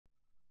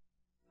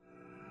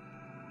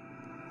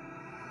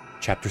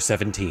Chapter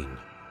 17.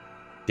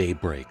 Day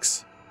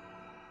breaks.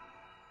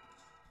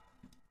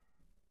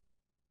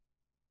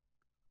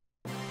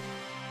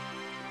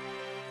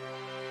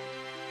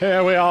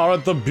 Here we are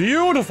at the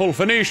beautiful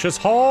Phoenicia's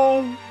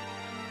home.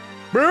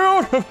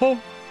 Beautiful.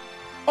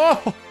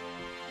 Oh.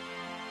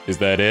 Is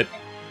that it?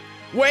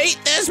 Wait,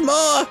 there's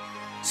more!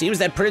 Seems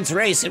that Prince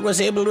Reyson was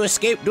able to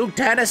escape Duke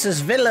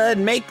Tanas' villa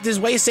and make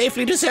his way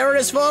safely to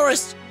Serenes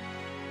Forest.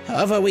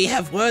 However, we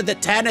have word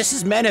that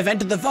Tanas' men have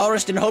entered the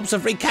forest in hopes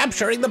of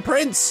recapturing the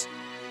prince.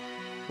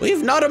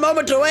 We've not a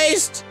moment to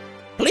waste.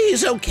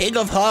 Please, O King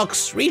of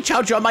Hawks, reach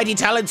out your mighty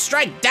talent,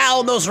 strike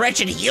down those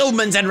wretched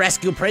humans and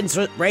rescue Prince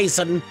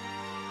Reyson.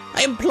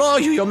 I implore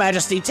you, your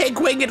majesty, take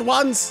wing at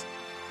once.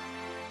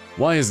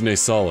 Why is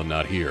Naysala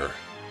not here?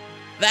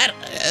 That,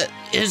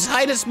 His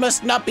Highness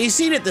must not be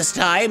seen at this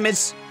time.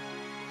 What's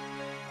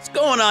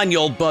going on, you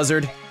old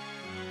buzzard?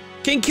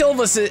 King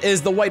Kilvus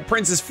is the White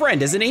Prince's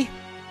friend, isn't he?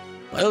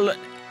 Well,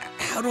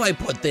 how do I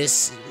put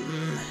this?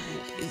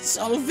 It's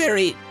all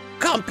very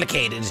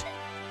complicated.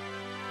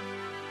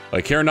 I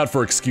care not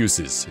for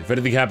excuses. If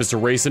anything happens to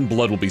Reyson,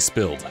 blood will be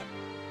spilled.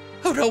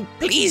 Oh no,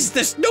 please,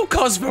 there's no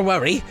cause for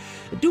worry.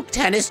 Duke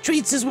Tanas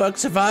treats his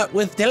works of art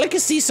with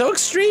delicacy so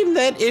extreme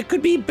that it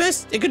could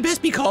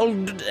best be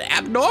called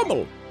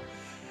abnormal.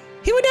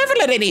 He would never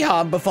let any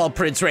harm befall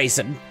Prince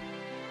Reyson.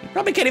 He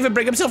probably can't even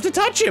bring himself to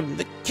touch him.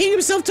 The king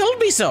himself told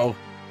me so.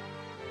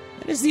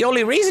 That is the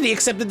only reason he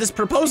accepted this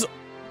proposal.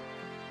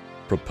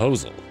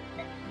 Proposal?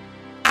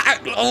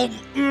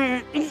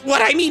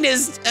 What I mean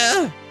is,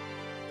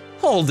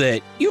 Hold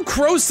it. You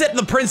crows setting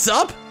the prince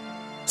up?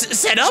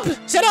 Set up?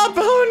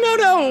 Oh,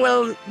 no,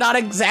 well, not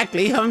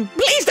exactly.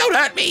 Please don't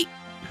hurt me.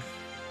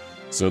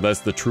 So that's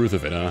the truth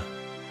of it, huh?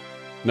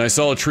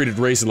 Naysala treated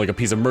Reyson like a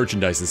piece of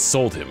merchandise and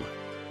sold him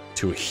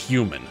to a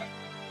human.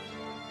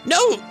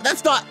 No,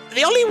 that's not.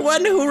 The only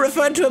one who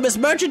referred to him as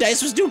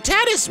merchandise was Duke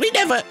Tanas. We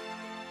never...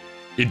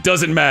 It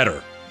doesn't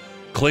matter.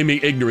 Claiming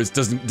ignorance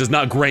does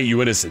not grant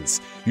you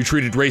innocence. You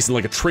treated Reyson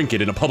like a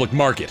trinket in a public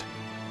market.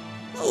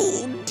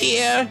 Oh,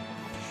 dear.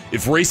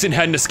 If Reyson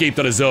hadn't escaped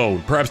on his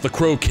own, perhaps the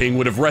Crow King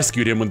would have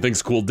rescued him when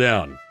things cooled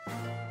down.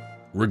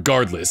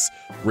 Regardless,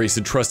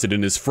 Reyson trusted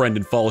in his friend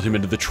and followed him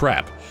into the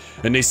trap,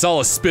 and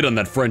Naysala spit on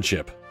that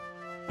friendship.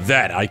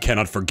 That I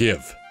cannot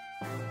forgive.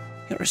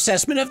 Your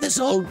assessment of this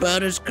old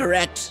bird is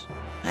correct.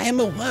 I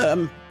am a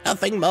worm,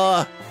 nothing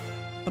more.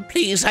 But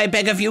please, I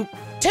beg of you,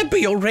 temper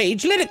your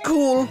rage, let it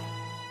cool.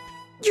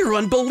 You're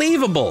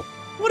unbelievable.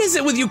 What is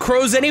it with you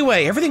crows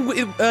anyway? Everything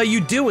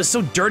you do is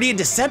so dirty and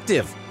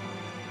deceptive.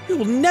 We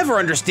will never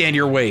understand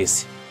your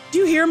ways. Do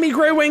you hear me,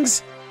 Grey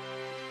Wings?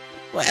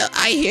 Well,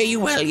 I hear you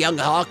well, young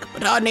hawk,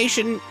 but our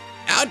nation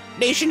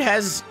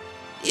has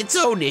its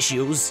own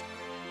issues.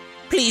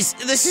 Please,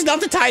 this is not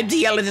the time to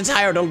yell at a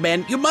tired old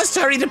man. You must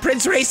hurry to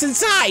Prince Reyson's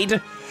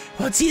side.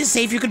 Once he is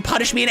safe, you can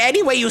punish me in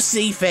any way you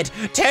see fit.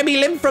 Tear me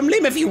limb from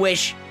limb if you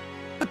wish.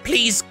 But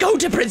please, go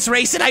to Prince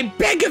Reyson, I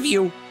beg of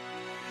you.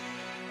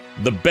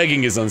 The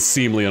begging is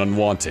unseemly and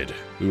unwanted.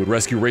 We would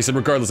rescue Reyson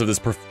regardless of this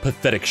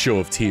pathetic show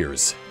of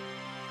tears.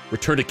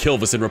 Return to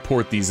Kilvus and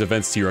report these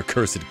events to your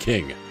accursed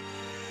king.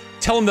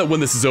 Tell him that when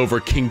this is over,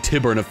 King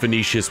Tiburn of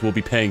Phoenicius will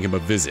be paying him a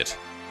visit.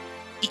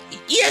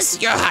 Yes,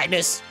 your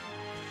highness.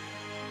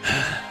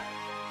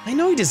 I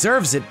know he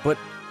deserves it, but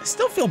I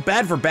still feel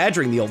bad for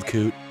badgering the old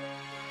coot.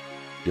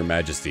 Your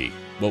Majesty,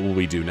 what will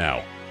we do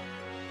now?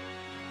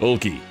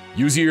 Ulki,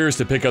 use your ears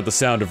to pick out the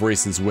sound of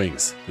Reyson's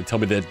wings, and tell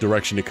me the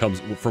direction it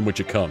comes from which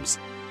it comes.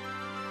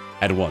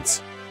 At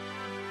once.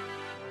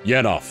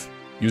 Yanov,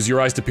 use your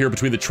eyes to peer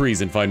between the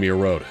trees and find me a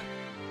road.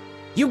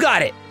 You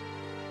got it!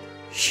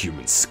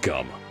 Human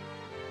scum.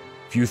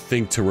 If you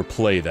think to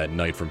replay that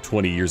night from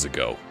 20 years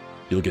ago,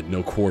 you'll get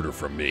no quarter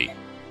from me.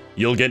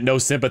 You'll get no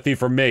sympathy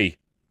from me.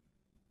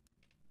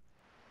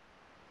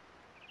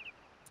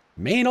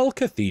 Mainol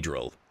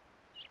Cathedral.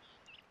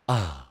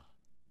 Ah.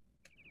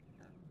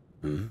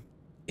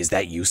 Is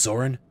that you,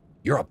 Soren?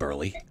 You're up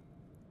early.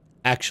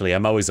 Actually,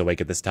 I'm always awake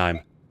at this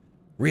time.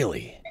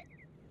 Really?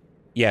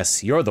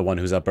 Yes, you're the one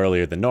who's up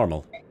earlier than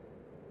normal.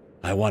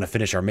 I want to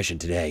finish our mission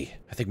today.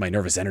 I think my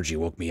nervous energy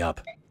woke me up.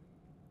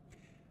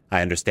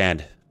 I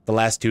understand. The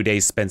last 2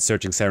 days spent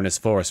searching Serenes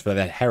Forest for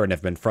that heron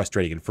have been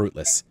frustrating and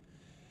fruitless.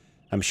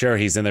 I'm sure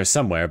he's in there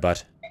somewhere,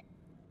 but...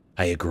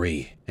 I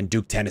agree, and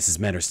Duke Tanas'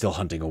 men are still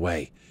hunting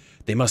away.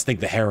 They must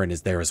think the heron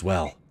is there as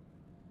well.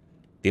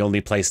 The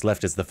only place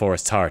left is the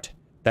forest's heart.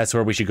 That's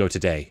where we should go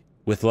today.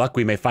 With luck,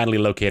 we may finally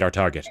locate our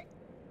target.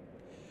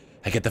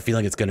 I get the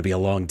feeling it's going to be a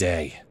long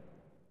day.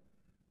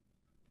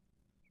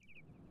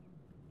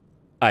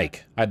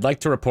 Ike, I'd like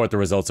to report the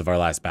results of our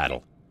last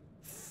battle.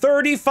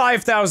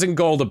 35,000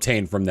 gold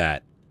obtained from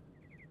that.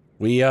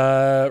 We,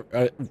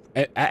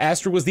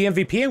 Astra was the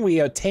MVP and we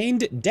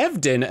attained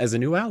Devdin as a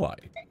new ally.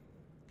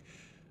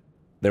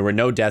 There were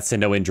no deaths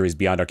and no injuries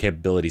beyond our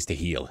capabilities to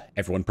heal.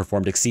 Everyone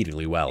performed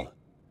exceedingly well.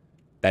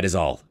 That is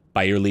all.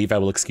 By your leave, I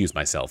will excuse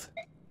myself.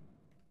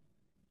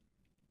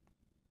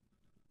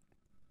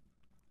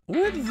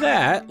 With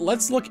that,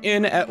 let's look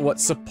in at what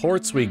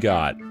supports we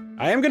got.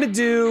 I am gonna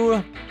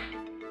do...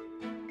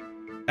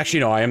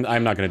 Actually, no,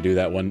 I'm not gonna do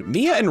that one.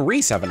 Mia and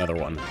Reese have another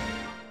one.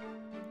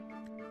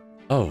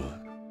 Oh,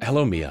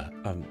 hello, Mia.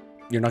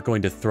 You're not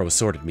going to throw a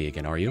sword at me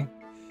again, are you?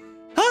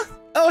 Huh?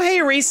 Oh,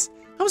 hey, Reese.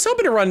 I was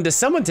hoping to run into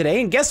someone today,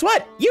 and guess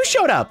what? You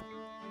showed up.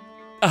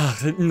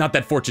 Not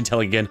that fortune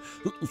telling again.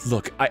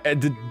 Look, I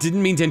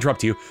didn't mean to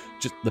interrupt you.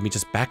 Let me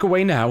just back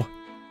away now.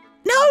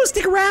 No,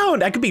 stick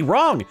around. I could be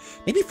wrong.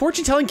 Maybe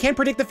fortune telling can't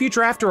predict the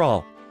future after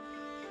all.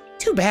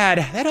 Too bad.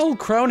 That old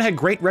crone had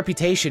great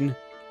reputation.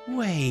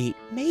 Wait,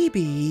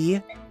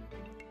 maybe.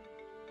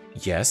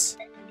 Yes?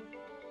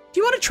 Do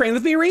you want to train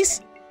with me,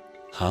 Reese?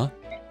 Huh?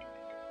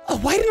 Oh,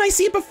 why didn't I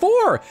see it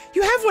before?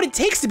 You have what it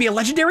takes to be a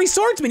legendary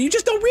swordsman. You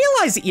just don't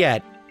realize it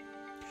yet.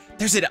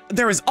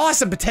 There is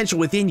awesome potential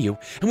within you,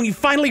 and when you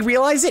finally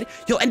realize it,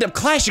 you'll end up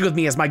clashing with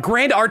me as my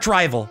grand arch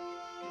rival.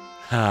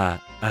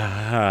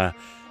 I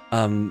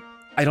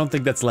don't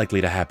think that's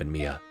likely to happen,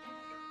 Mia.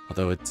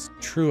 Although it's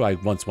true I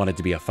once wanted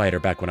to be a fighter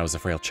back when I was a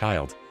frail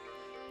child.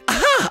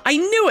 Aha! I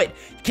knew it!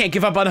 You can't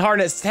give up on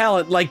harness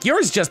talent like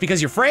yours just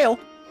because you're frail.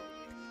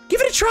 Give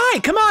it a try,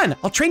 come on!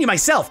 I'll train you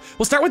myself.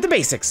 We'll start with the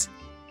basics.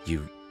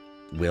 You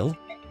will?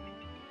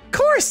 Of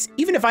course!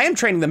 Even if I am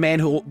training the man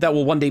that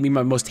will one day be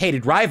my most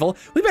hated rival,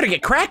 we better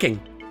get cracking.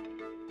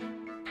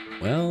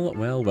 Well.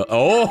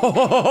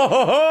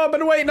 Oh, I've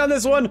been waiting on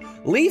this one.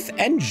 Leith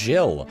and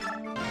Jill.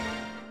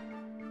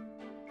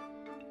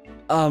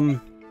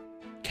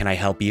 Can I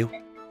help you?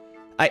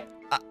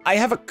 I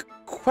have a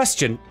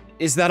question.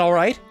 Is that all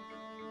right?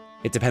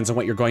 It depends on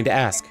what you're going to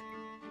ask.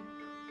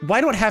 Why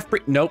don't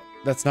Nope,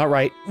 that's not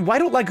right. Why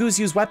don't Laguz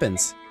use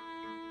weapons?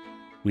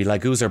 We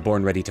Laguz are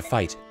born ready to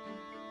fight.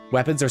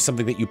 Weapons are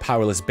something that you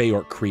powerless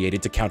Bayork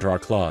created to counter our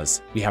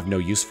claws. We have no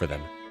use for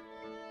them.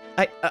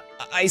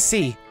 I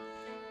see.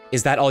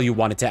 Is that all you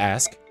wanted to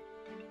ask?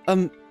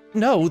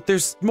 No,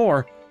 there's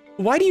more.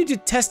 Why do you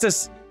detest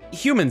us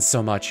humans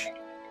so much?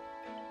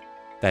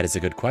 That is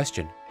a good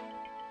question.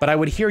 But I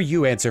would hear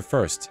you answer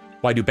first.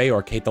 Why do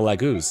Bayork hate the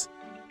Laguz?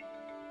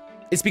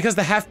 It's because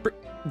the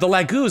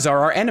Laguz are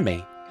our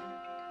enemy.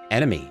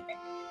 Enemy?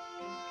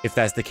 If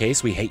that's the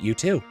case, we hate you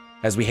too.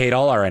 As we hate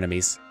all our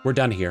enemies. We're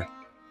done here.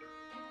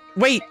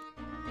 Wait!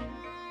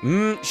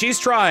 She's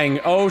trying.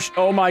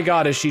 Oh my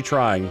god, is she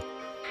trying?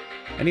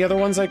 Any other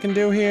ones I can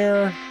do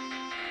here?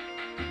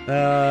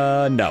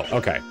 No.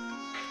 Okay.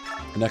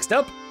 Next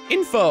up,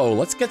 info.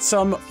 Let's get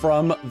some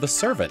from the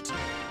servant.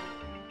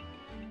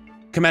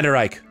 Commander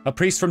Ike, a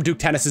priest from Duke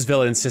Tanas'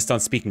 villa insists on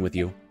speaking with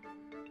you.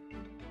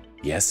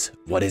 Yes,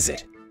 what is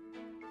it?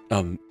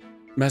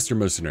 Master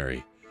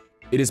Mercenary,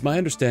 it is my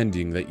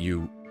understanding that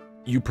you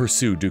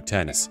pursue Duke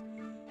Tanas.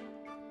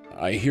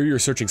 I hear you're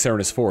searching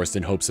Serenes Forest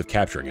in hopes of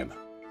capturing him.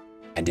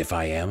 And if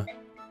I am?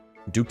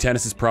 Duke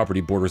Tanas'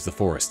 property borders the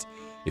forest.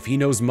 He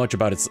knows much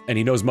about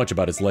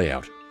its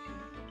layout.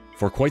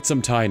 For quite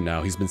some time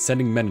now, he's been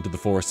sending men into the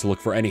forest to look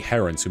for any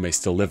herons who may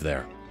still live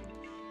there.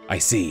 I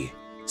see.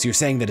 So you're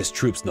saying that his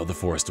troops know the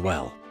forest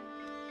well?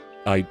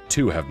 I,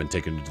 too, have been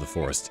taken into the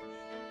forest.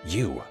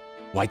 You?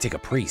 Why take a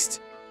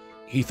priest?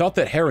 He thought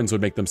that herons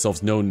would make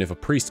themselves known if a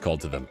priest called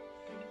to them.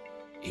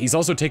 He's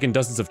also taken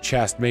dozens of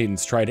chaste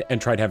maidens tried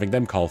having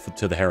them call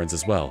to the herons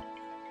as well.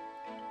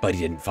 But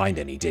he didn't find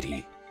any, did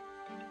he?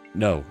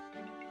 No.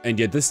 And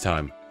yet this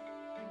time,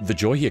 the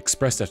joy he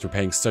expressed after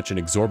paying such an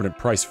exorbitant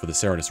price for the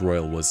Serenes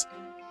Royal was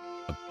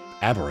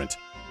aberrant.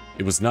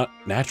 It was not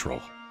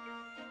natural.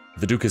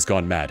 The Duke has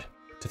gone mad.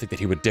 To think that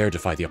he would dare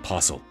defy the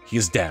Apostle. He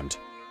is damned.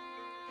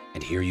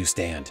 And here you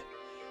stand.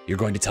 You're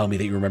going to tell me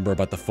that you remember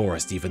about the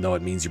forest even though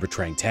it means you're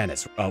betraying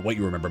Tanas. What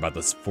you remember about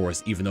this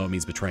forest even though it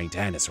means betraying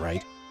Tanas,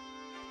 right?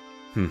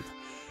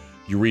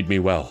 You read me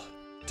well.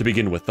 To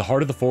begin with, the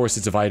heart of the forest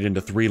is divided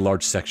into 3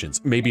 large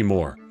sections, maybe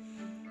more.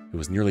 It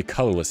was nearly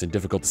colorless and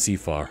difficult to see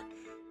far.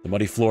 The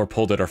muddy floor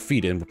pulled at our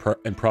feet and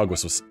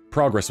progress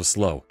was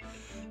slow.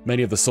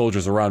 Many of the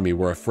soldiers around me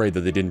were afraid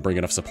that they didn't bring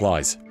enough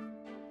supplies.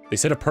 They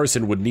said a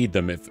person would need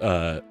them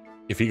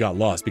if he got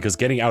lost, because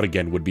getting out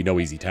again would be no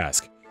easy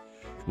task.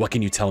 What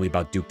can you tell me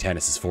about Duke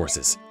Tanas'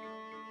 forces?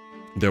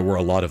 There were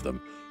a lot of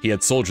them. He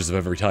had soldiers of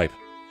every type.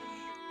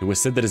 It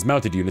was said that his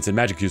mounted units and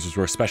magic users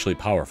were especially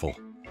powerful.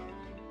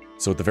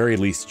 So at the very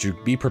least, you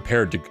should be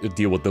prepared to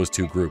deal with those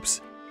 2 groups.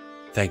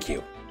 Thank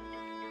you.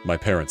 My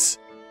parents.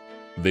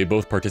 They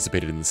both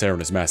participated in the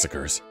Serenes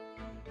massacres.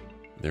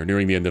 They're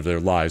nearing the end of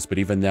their lives, but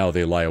even now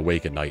they lie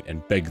awake at night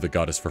and beg the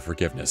goddess for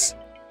forgiveness.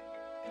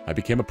 I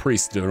became a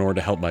priest in order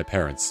to help my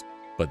parents,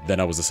 but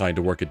then I was assigned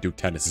to work at Duke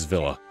Tanas'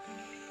 villa.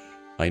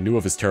 I knew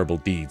of his terrible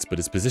deeds, but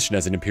his position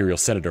as an imperial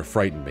senator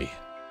frightened me.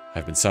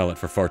 I've been silent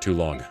for far too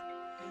long.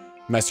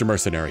 Master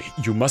Mercenary,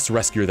 you must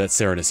rescue that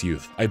Serenes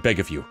youth. I beg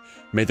of you.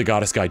 May the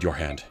goddess guide your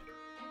hand.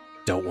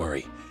 Don't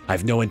worry. I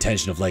have no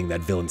intention of letting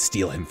that villain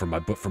steal him from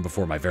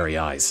before my very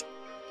eyes.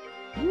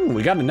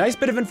 We got a nice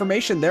bit of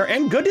information there,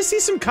 and good to see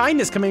some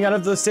kindness coming out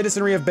of the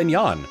citizenry of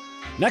Benyan.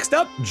 Next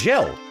up,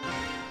 Jill.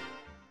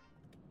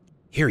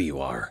 Here you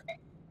are.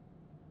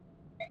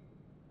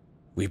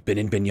 We've been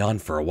in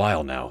Benyan for a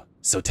while now,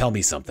 so tell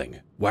me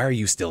something. Why are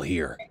you still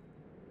here?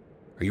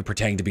 Are you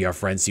pretending to be our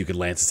friends so you can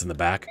lance us in the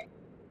back?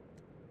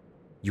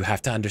 You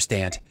have to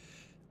understand.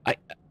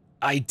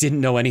 I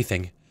didn't know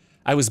anything.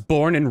 I was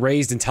born and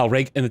raised in the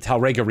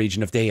Talrega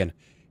region of Dayan.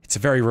 It's a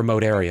very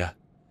remote area.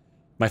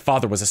 My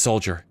father was a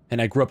soldier,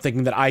 and I grew up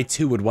thinking that I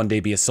too would one day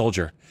be a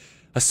soldier.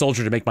 A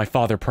soldier to make my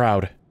father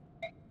proud.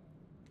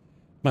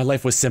 My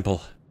life was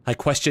simple. I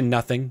questioned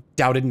nothing,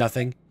 doubted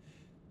nothing.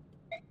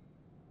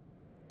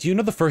 Do you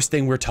know the first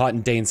thing we're taught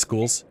in Dayan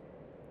schools?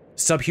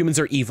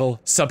 Subhumans are evil,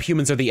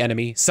 subhumans are the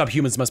enemy,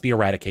 subhumans must be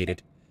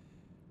eradicated.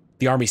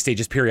 The army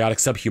stages periodic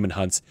subhuman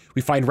hunts.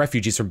 We find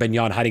refugees from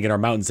Benyon hiding in our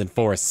mountains and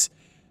forests.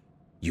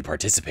 You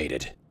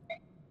participated.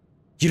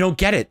 You don't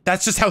get it.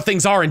 That's just how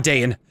things are in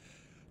Dayan.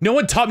 No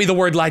one taught me the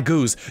word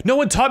Laguz. No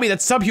one taught me that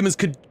subhumans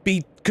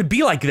could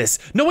be like this.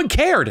 No one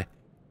cared.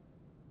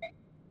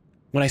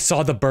 When I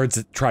saw the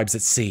birds tribes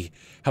at sea,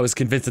 I was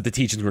convinced that the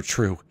teachings were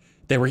true.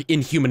 They were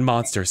inhuman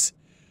monsters.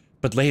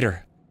 But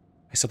later,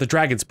 I saw the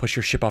dragons push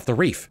your ship off the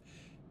reef,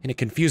 and it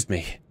confused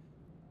me.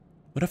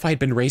 What if I had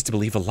been raised to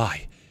believe a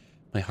lie?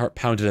 My heart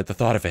pounded at the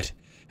thought of it,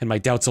 and my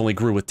doubts only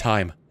grew with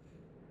time.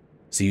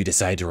 So you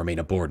decided to remain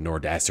aboard in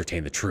order to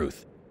ascertain the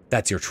truth.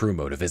 That's your true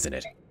motive, isn't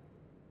it?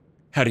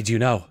 How did you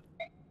know?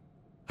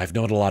 I've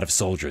known a lot of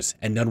soldiers,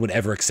 and none would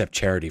ever accept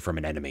charity from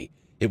an enemy.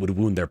 It would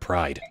wound their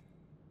pride.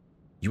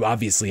 You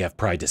obviously have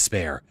pride to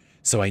spare,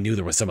 so I knew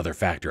there was some other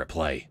factor at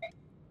play.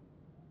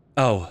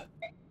 Oh.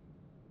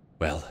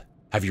 Well,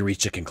 have you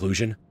reached a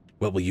conclusion?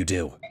 What will you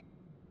do?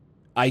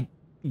 I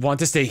want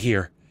to stay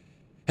here.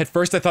 At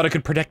first I thought I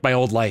could protect my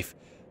old life,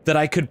 that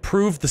I could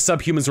prove the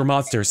subhumans were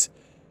monsters.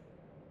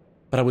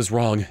 But I was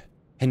wrong,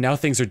 and now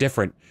things are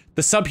different.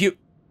 The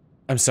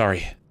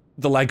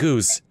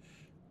Laguz.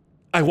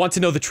 I want to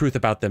know the truth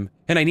about them,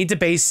 and I need to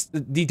base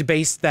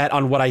that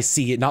on what I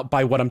see, not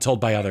by what I'm told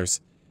by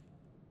others.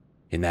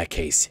 In that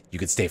case, you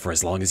can stay for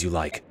as long as you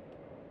like.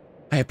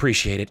 I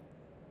appreciate it.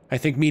 I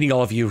think meeting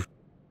all of you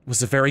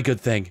was a very good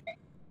thing.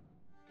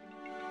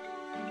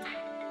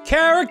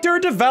 Character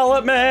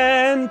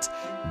development!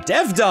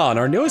 Devdon,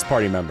 our newest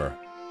party member.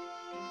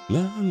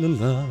 La la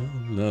la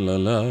la la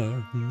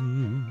la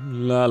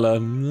la la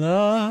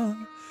la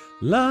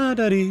la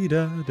da dee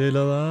da de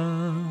la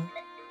la.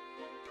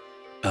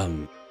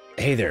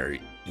 Hey there,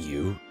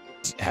 you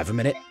have a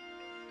minute?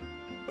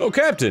 Oh,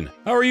 Captain,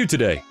 how are you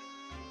today?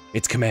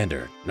 It's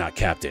Commander, not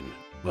Captain.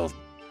 Well,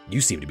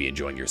 you seem to be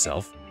enjoying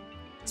yourself.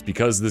 It's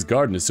because this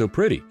garden is so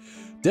pretty.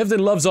 Devdon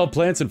loves all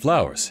plants and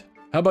flowers.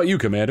 How about you,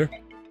 Commander?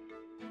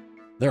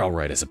 They're all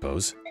right, I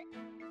suppose.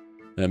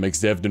 That makes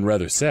Devdon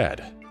rather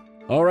sad.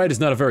 All right is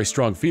not a very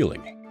strong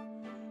feeling.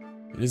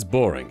 It is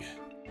boring.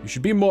 You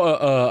should be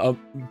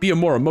a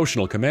more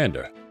emotional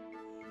commander.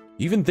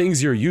 Even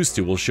things you're used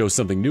to will show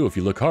something new if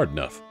you look hard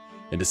enough,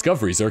 and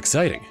discoveries are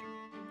exciting.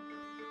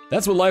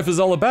 That's what life is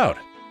all about.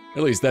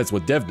 At least that's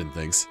what Devdon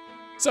thinks.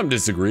 Some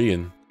disagree,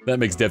 and that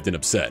makes Devdon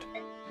upset.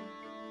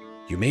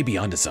 You may be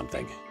onto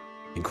something.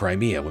 In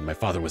Crimea, when my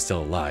father was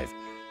still alive,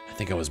 I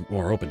think I was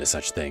more open to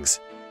such things.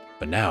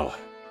 But now,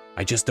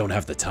 I just don't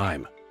have the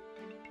time.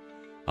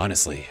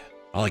 Honestly,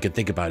 all I can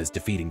think about is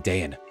defeating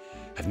Dayan.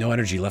 I have no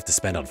energy left to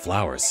spend on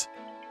flowers.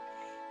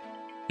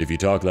 If you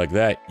talk like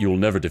that, you will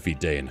never defeat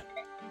Dayan.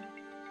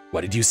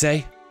 What did you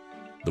say?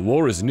 The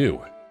war is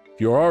new. If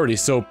you are already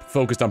so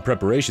focused on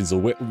preparations,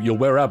 you'll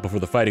wear out before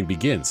the fighting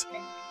begins.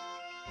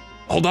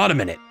 Hold on a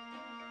minute.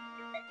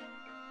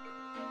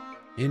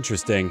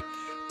 Interesting.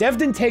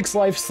 Devdon takes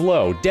life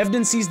slow.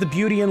 Devdon sees the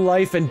beauty in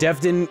life, and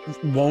Devdon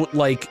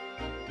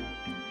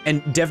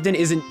Devdon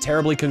isn't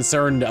terribly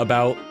concerned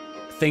about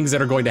things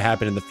that are going to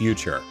happen in the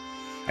future.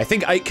 I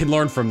think Ike can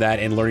learn from that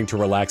and learning to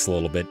relax a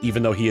little bit,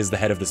 even though he is the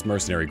head of this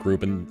mercenary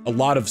group, and a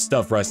lot of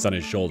stuff rests on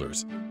his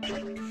shoulders.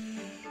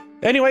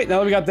 Anyway, now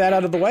that we got that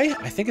out of the way,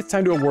 I think it's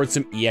time to award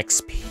some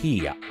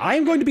EXP.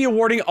 I'm going to be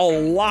awarding a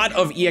lot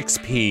of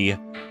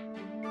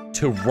EXP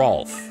to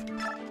Rolf.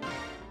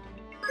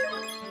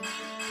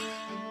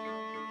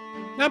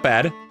 Not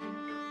bad.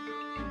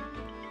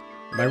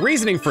 My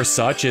reasoning for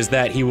such is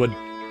that he would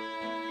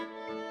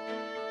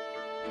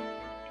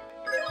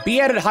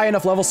be at a high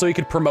enough level so he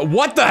could promote—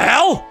 What the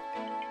hell?!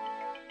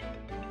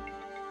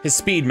 His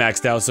speed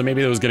maxed out, so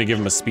maybe that was gonna give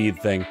him a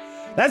speed thing.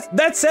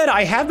 That said,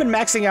 I have been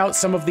maxing out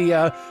some of the,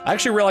 I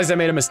actually realized I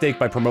made a mistake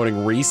by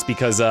promoting Reese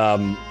because,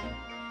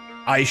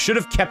 I should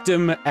have kept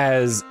him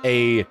as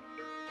a,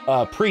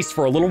 priest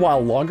for a little while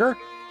longer,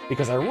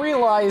 because I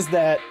realized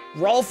that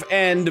Rolf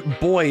and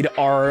Boyd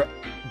are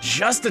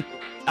just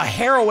a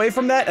hair away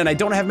from that, and I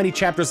don't have many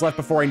chapters left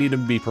before I need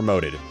him to be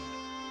promoted.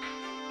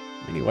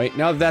 Anyway,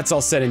 now that that's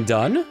all said and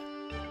done,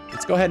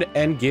 let's go ahead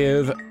and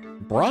give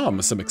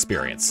Braum some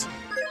experience.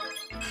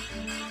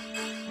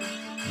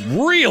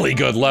 Really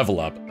good level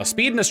up. A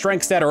speed and a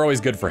strength stat are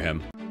always good for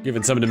him.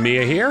 Giving some to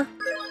Mia here.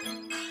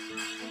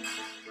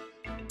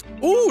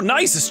 Ooh,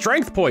 nice, a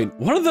strength point.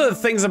 One of the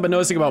things I've been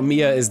noticing about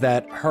Mia is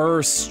that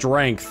her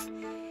strength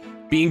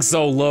being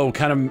so low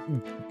kind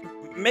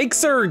of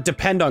makes her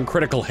depend on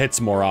critical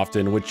hits more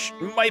often, which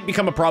might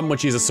become a problem when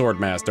she's a sword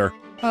master.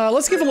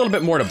 Let's give a little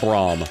bit more to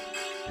Braum.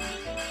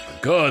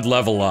 Good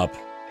level up.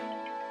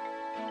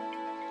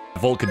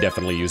 Volt could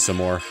definitely use some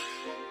more.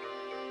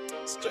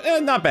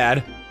 Not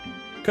bad.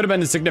 Could have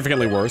been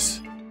significantly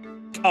worse.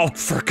 Oh,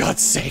 for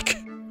God's sake.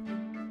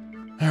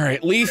 All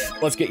right, Leaf,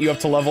 let's get you up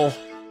to level.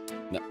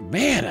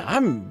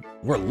 Man,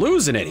 we're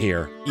losing it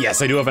here.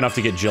 Yes, I do have enough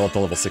to get Jill up to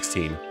level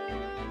 16.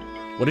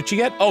 What did she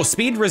get? Oh,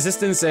 speed,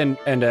 resistance, and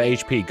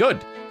HP.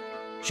 Good.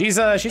 She's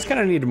kind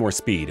of needed more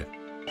speed.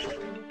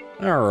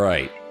 All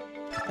right.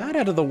 That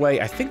out of the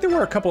way, I think there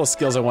were a couple of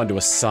skills I wanted to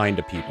assign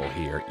to people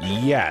here.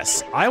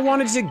 Yes, I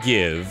wanted to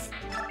give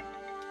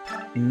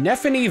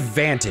Nephany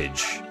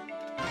Vantage,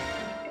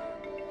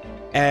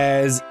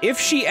 as if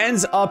she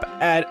ends up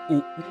at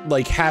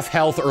like half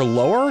health or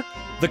lower,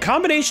 the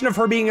combination of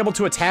her being able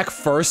to attack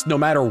first no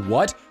matter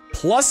what,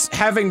 plus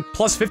having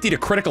plus 50 to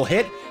critical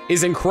hit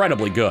is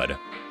incredibly good.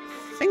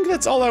 I think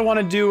that's all I want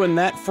to do in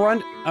that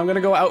front. I'm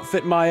gonna go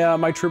outfit my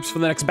my troops for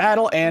the next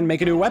battle and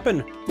make a new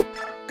weapon.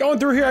 Going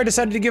through here, I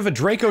decided to give a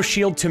Draco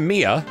shield to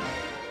Mia.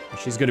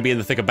 She's gonna be in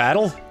the thick of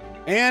battle.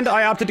 And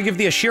I opted to give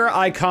the Ashira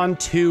icon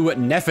to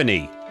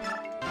Nephany.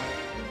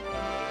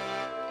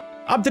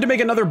 Opted to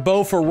make another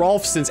bow for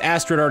Rolf since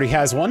Astrid already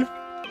has one.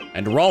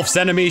 And Rolf's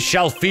enemies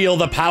shall feel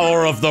the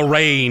power of the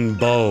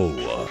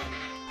rainbow.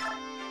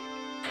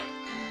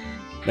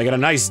 Making a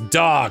nice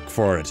dog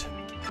for it.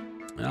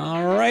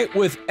 All right,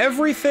 with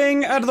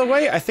everything out of the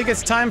way, I think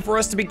it's time for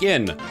us to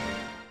begin.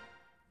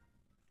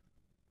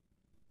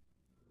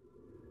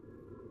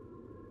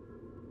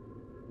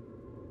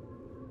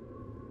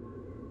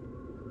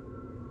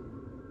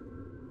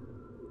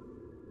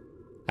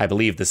 I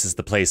believe this is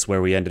the place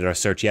where we ended our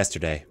search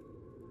yesterday.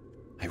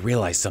 I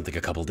realized something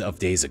a couple of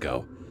days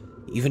ago.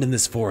 Even in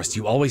this forest,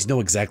 you always know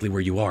exactly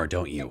where you are,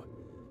 don't you?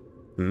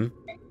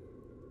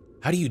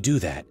 How do you do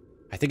that?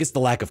 I think it's the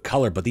lack of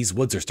color, but these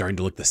woods are starting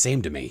to look the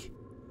same to me.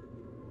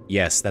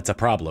 Yes, that's a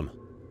problem.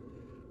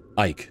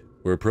 Ike,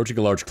 we're approaching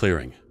a large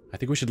clearing. I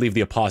think we should leave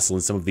the Apostle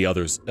and some of the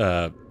others,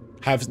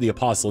 have the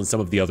Apostle and some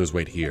of the others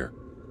wait here.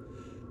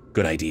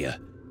 Good idea.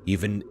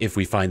 Even if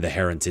we find the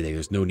Heron today,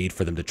 there's no need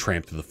for them to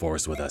tramp through the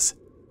forest with us.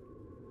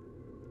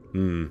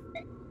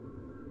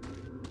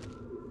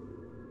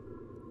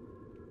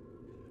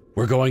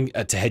 We're going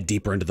to head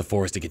deeper into the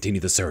forest to continue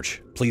the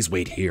search. Please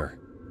wait here.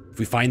 If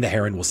we find the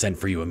Heron, we'll send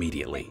for you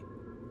immediately.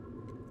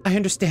 I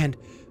understand.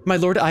 My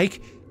Lord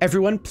Ike,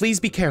 everyone, please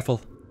be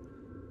careful.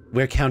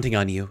 We're counting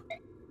on you.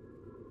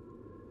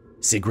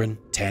 Sigrun,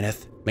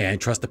 Tanith, may I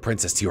entrust the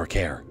princess to your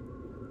care?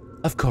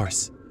 Of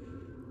course.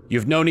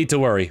 You've no need to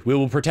worry. We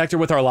will protect her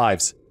with our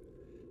lives.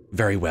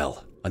 Very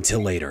well.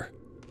 Until later.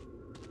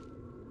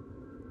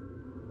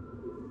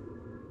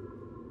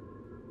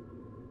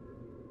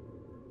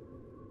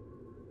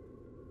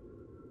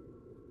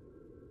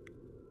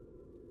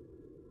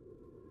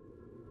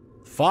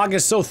 Fog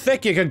is so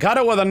thick you can cut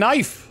it with a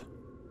knife.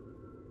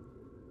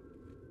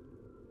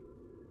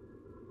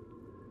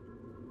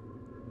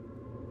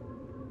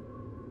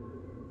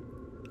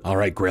 All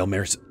right, Greil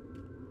Mercenaries.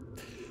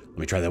 Let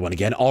me try that one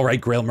again. All right,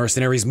 Greil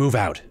Mercenaries, move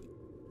out.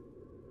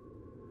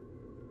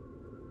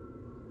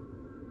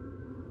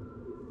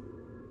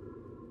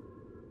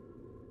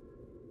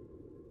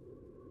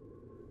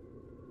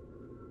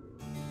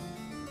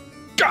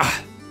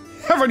 Gah!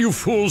 Haven't you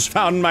fools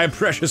found my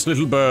precious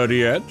little bird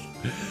yet?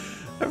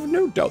 I've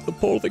no doubt the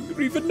poor thing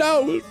even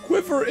now is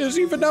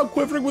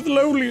quivering with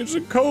loneliness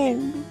and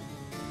cold.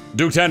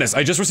 Duke Tanas,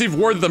 I just received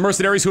word that the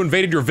mercenaries who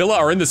invaded your villa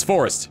are in this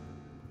forest.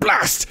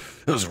 Blast!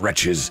 Those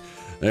wretches.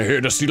 They're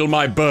here to steal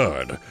my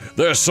bird.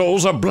 Their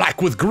souls are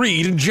black with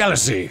greed and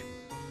jealousy.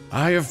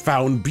 I have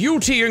found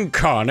beauty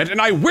incarnate,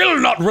 and I will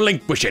not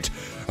relinquish it.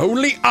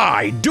 Only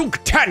I, Duke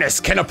Tanas,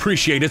 can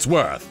appreciate its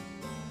worth.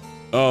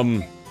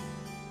 I'm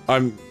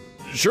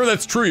sure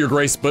that's true, Your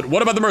Grace, but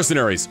what about the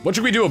mercenaries? What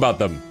should we do about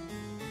them?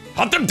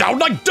 Hunt them down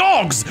like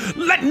dogs!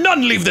 Let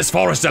none leave this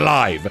forest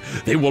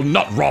alive! They will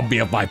not rob me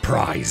of my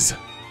prize.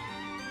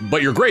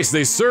 But Your Grace,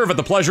 they serve at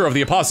the pleasure of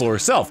the Apostle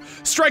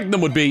herself. Striking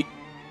them would be...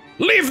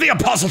 Leave the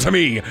Apostle to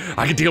me!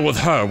 I can deal with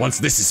her once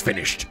this is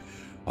finished.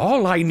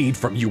 All I need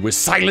from you is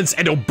silence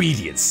and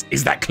obedience.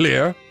 Is that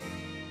clear?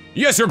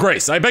 Yes, Your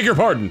Grace, I beg your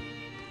pardon.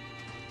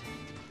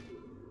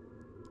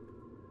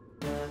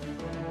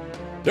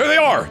 There they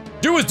are!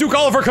 Do as Duke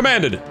Oliver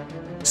commanded!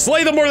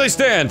 Slay them where they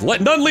stand! Let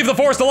none leave the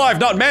forest alive,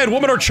 not man,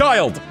 woman, or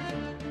child!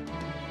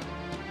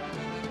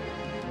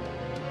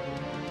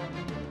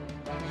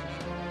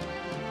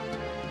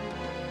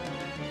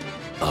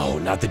 Oh,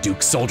 not the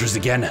Duke's soldiers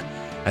again.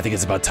 I think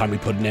it's about time we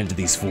put an end to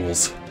these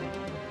fools.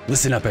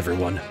 Listen up,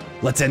 everyone.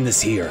 Let's end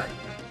this here.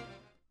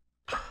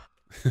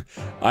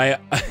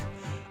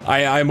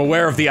 I'm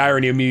aware of the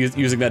irony of me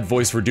using that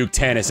voice for Duke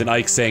Tanas and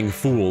Ike saying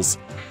fools.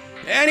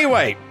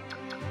 Anyway,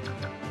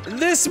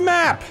 this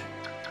map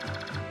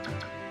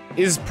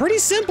is pretty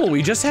simple.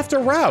 We just have to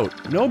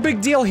route. No big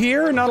deal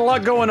here, not a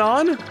lot going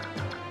on.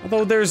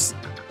 Although there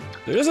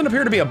doesn't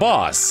appear to be a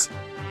boss.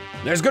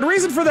 There's good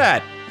reason for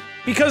that.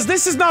 Because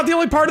this is not the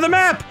only part of the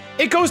map.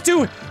 It goes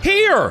to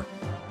here.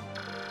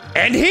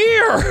 And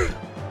here.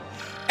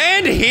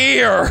 And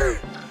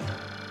here.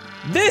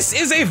 This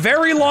is a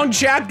very long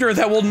chapter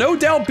that will no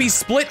doubt be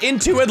split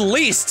into at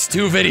least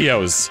 2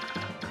 videos.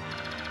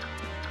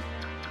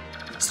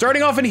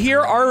 Starting off in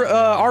here,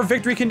 our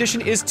victory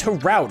condition is to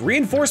rout.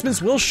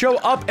 Reinforcements will show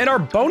up, and our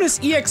bonus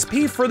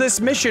EXP for this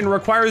mission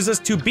requires us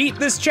to beat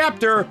this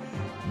chapter,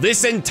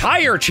 this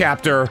entire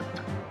chapter,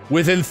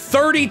 within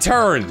 30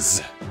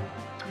 turns.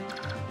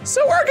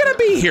 So we're gonna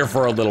be here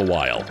for a little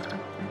while.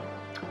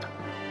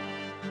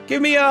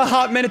 Give me a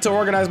hot minute to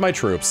organize my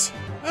troops.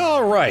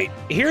 All right,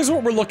 here's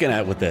what we're looking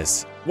at with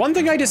this. One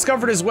thing I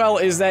discovered as well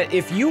is that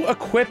if you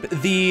equip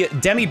the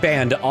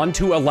demi-band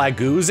onto a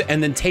Laguz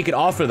and then take it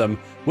off of them,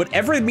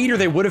 whatever meter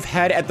they would have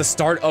had at the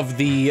start of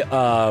the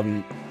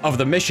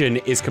mission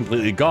is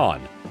completely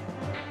gone.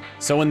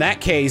 So in that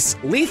case,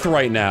 Leith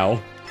right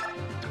now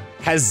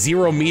has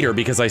 0 meter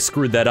because I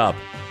screwed that up.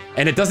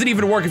 And it doesn't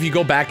even work if you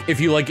go back, if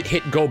you like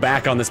hit go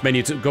back on this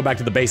menu to go back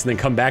to the base and then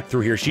come back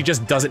through here. She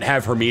just doesn't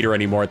have her meter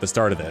anymore at the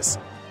start of this.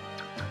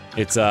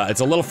 It's a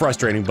little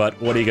frustrating, but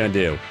what are you gonna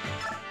do?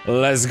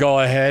 Let's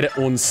go ahead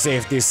and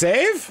safety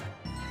save.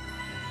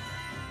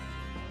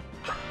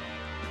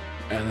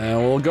 And then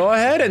we'll go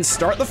ahead and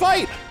start the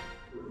fight.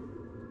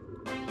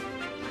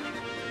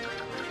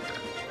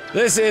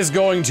 This is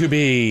going to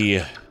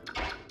be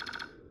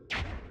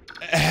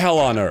hell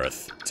on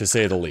earth, to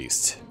say the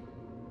least.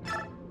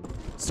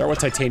 Start with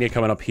Titania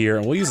coming up here,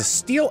 and we'll use a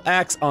steel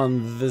axe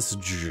on this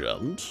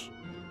gent.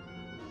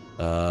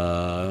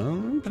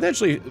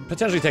 Potentially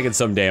taking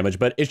some damage,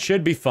 but it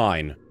should be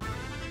fine.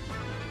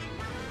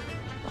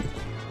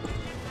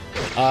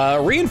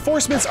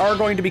 Reinforcements are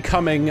going to be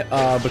coming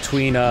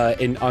between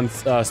on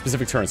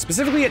specific turns.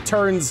 Specifically at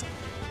turns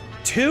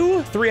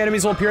 2, 3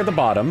 enemies will appear at the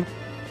bottom.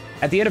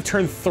 At the end of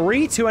turn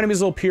 3, 2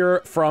 enemies will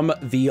appear from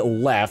the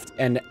left,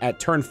 and at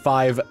turn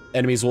 5,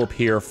 enemies will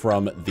appear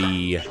from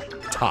the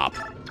top.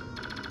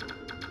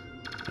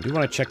 I do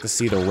want to check to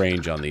see the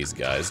range on these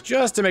guys,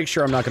 just to make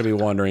sure I'm not going to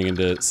be wandering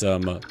into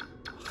some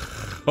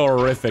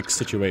horrific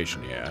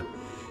situation here.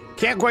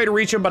 Can't quite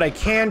reach him, but I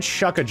can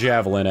chuck a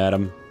javelin at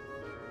him.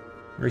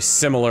 Very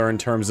similar in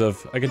terms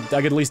of, I could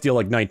at least deal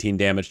like 19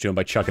 damage to him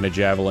by chucking a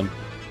javelin.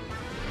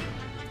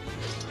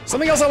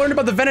 Something else I learned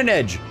about the Venom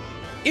Edge.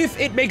 If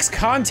it makes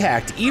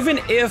contact, even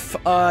if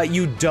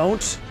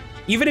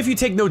even if you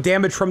take no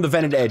damage from the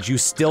Venom Edge, you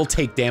still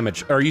take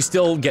damage, or you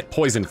still get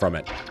poison from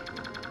it.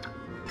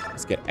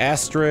 Let's get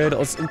Astrid.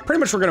 Pretty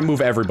much we're gonna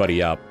move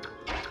everybody up.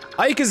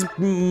 Ike is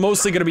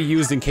mostly gonna be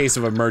used in case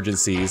of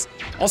emergencies.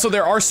 Also,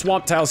 there are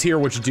swamp tiles here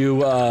which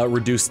do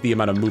reduce the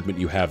amount of movement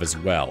you have as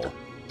well.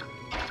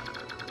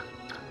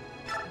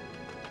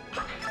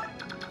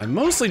 I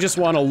mostly just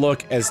want to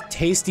look as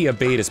tasty a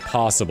bait as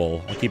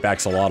possible. I'll keep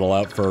Axolotl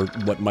out for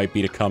what might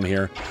be to come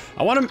here.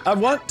 I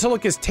want to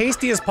look as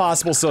tasty as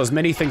possible so as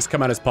many things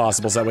come out as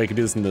possible so that way I can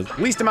do this in the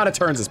least amount of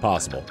turns as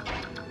possible.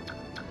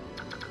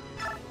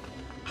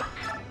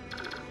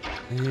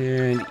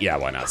 And yeah,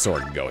 why not?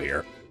 Sword can go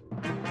here.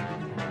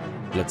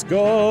 Let's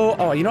go.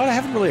 Oh, you know what? I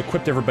haven't really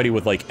equipped everybody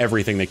with like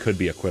everything they could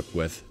be equipped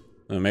with.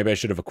 Maybe I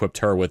should have equipped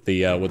her with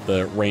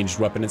the ranged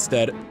weapon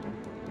instead.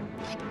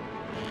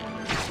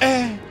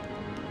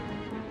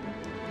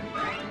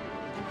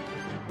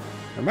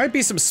 There might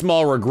be some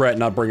small regret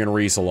not bringing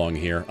Reese along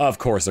here. Of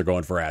course they're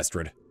going for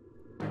Astrid.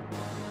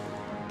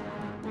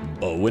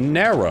 Bow and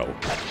arrow.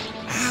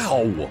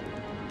 Ow!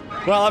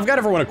 Well, I've got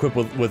everyone equipped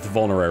with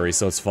vulnerary,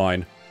 so it's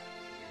fine.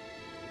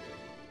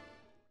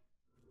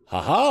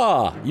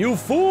 Haha! You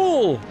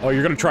fool! Oh,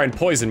 you're gonna try and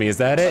poison me, is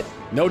that it?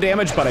 No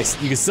damage, but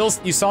you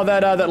saw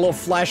that that little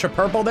flash of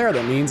purple there?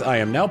 That means I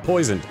am now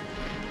poisoned.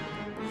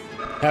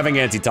 Having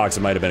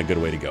antitoxin might have been a good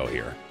way to go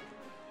here.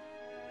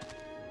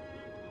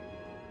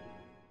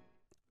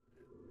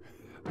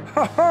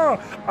 Haha!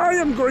 I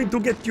am going to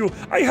get you!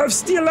 I have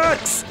steel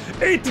axe!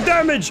 8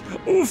 damage!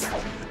 Oof!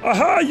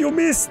 Aha! You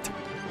missed!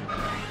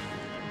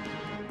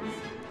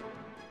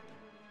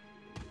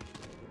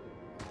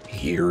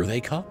 Here they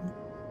come.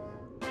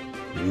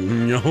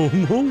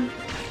 No.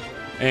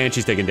 And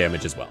she's taking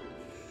damage as well.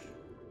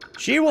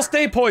 She will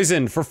stay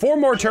poisoned for 4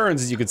 more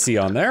turns, as you can see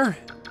on there.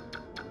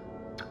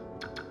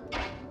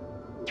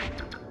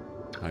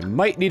 I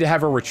might need to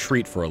have her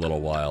retreat for a little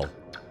while.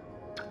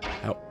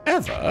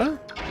 However,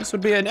 this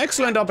would be an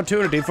excellent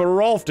opportunity for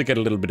Rolf to get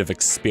a little bit of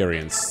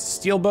experience.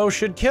 Steel bow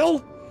should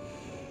kill.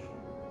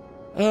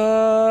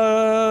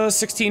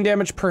 16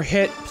 damage per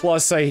hit,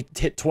 plus I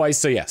hit twice,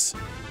 so yes.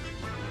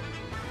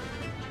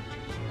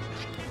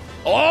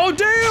 Oh,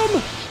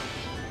 damn!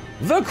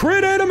 The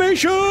crit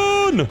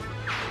animation!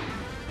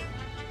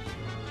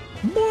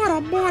 I'm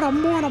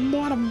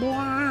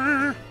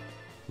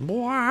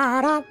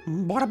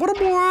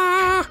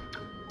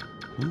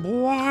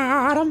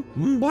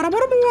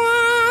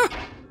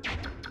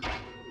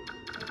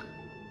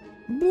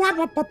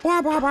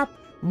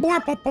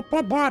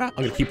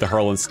gonna keep the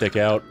hurling stick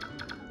out.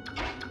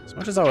 As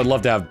much as I would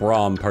love to have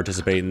Braum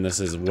participate in this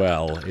as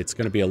well, it's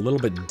gonna be a little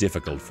bit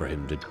difficult for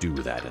him to do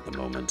that at the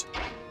moment.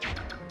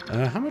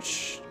 How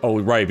much? Oh,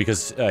 right,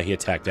 because he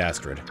attacked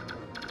Astrid.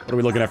 What are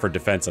we looking at for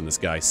defense on this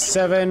guy?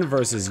 7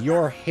 versus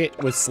your hit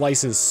with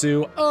Slice and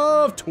Sue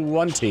of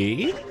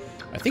 20.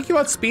 I think you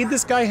outspeed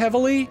this guy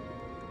heavily.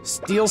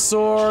 Steel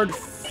sword,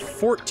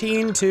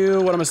 14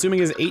 to what I'm assuming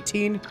is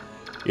 18.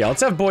 Yeah,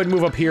 let's have Boyd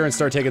move up here and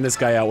start taking this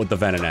guy out with the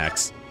Venom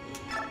Axe.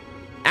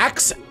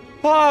 Axe?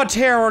 Oh,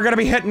 Terror, we're gonna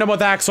be hitting him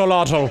with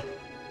Axolotl.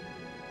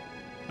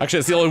 Actually,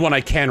 it's the only one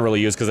I can really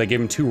use because I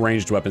gave him 2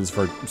 ranged weapons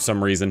for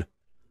some reason.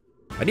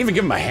 I didn't even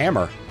give him a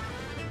hammer.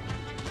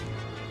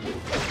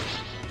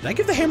 Did I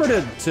give the hammer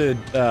to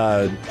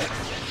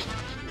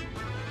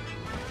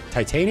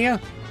Titania?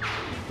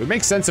 It would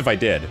make sense if I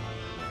did.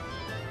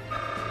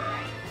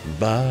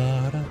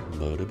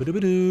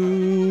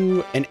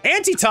 An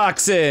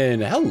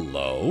antitoxin!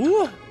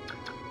 Hello?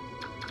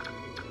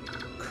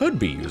 Could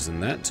be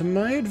using that to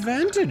my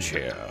advantage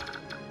here.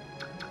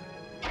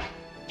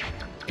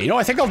 You know,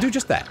 I think I'll do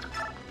just that.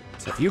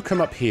 So if you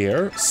come up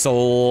here,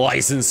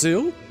 slice and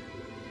sue.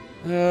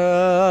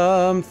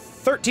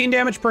 13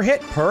 damage per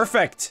hit,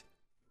 perfect.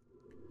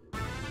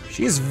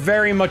 She is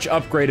very much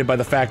upgraded by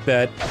the fact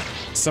that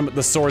some of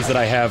the swords that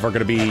I have are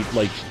gonna be,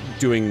 like,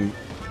 doing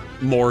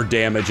more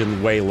damage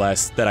and way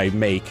less that I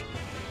make.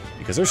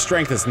 Because her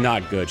strength is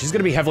not good. She's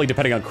gonna be heavily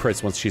depending on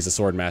crits once she's a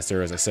sword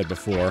master, as I said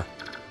before.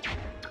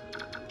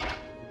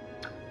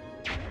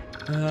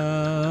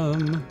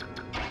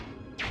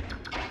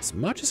 As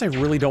much as I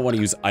really don't want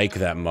to use Ike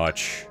that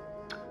much.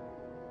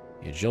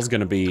 Yeah,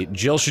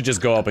 Jill should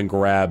just go up and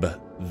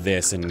grab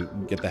this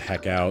and get the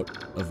heck out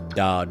of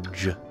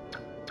Dodge.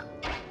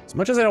 As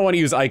much as I don't want to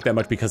use Ike that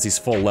much because he's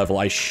full level,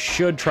 I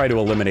should try to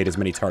eliminate as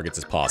many targets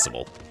as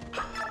possible.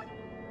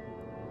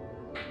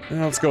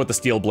 Let's go with the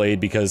Steel Blade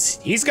because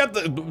he's got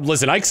the-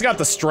 listen, Ike's got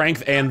the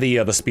strength and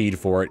the speed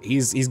for it.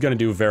 He's gonna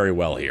do very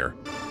well here.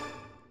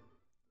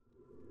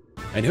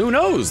 And who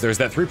knows, there's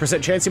that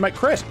 3% chance he might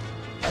crit.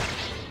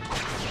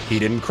 He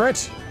didn't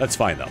crit. That's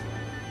fine though.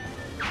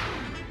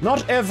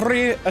 Not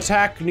every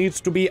attack needs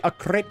to be a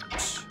crit.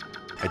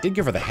 I did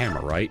give her the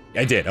hammer, right?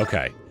 I did,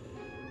 okay.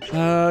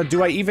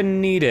 Do I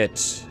even need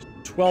it?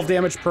 12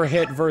 damage per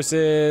hit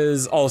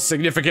versus, oh,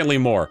 significantly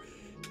more.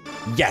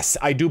 Yes,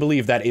 I do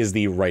believe that is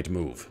the right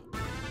move.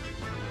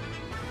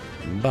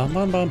 Bum,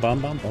 bum, bum, bum,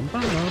 bum, bum,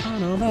 bum,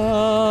 bum,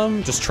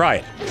 bum. Just try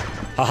it.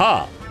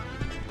 Haha.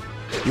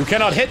 You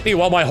cannot hit me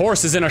while my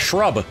horse is in a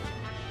shrub.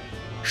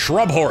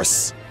 Shrub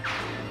horse.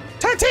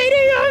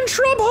 Titanian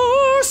shrub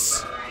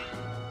horse!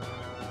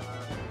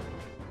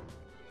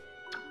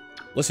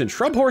 Listen,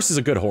 shrub horse is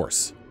a good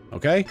horse,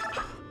 okay?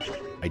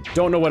 I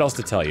don't know what else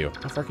to tell you.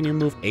 How far can you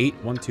move? 8,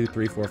 1, 2,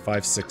 3, 4,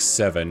 5, 6,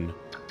 7.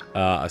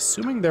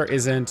 Assuming there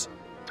isn't...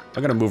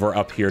 I'm gonna move her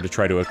up here to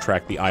try to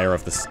attract the ire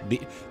of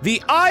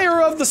the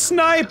ire of the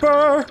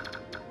sniper!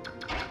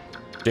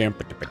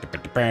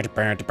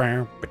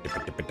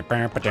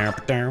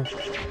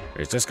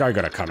 Is this guy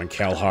gonna come and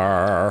kill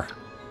her?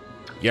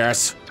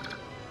 Yes.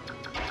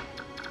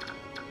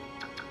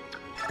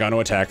 Gonna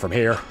attack from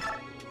here.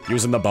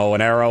 Using the bow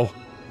and arrow.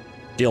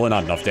 Dealing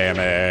not enough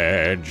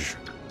damage.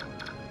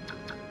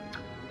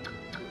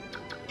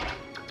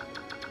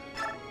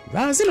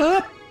 Rising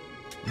up.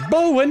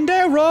 Bow and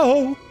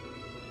arrow.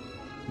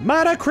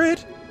 Might I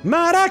crit?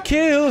 Might I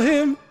kill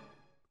him?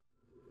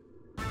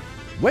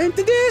 Went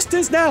the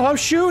distance, now I'll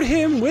shoot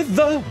him with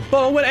the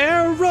bow and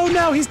arrow.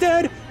 Now he's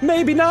dead,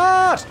 maybe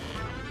not.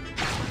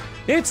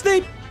 It's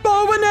the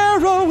bow and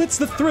arrow, it's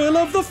the thrill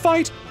of the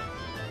fight.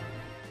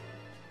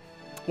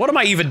 What am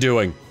I even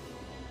doing?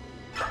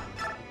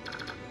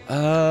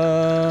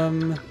 I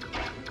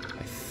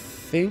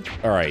think,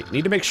 all right,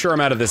 need to make sure I'm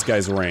out of this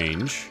guy's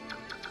range.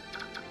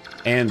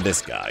 And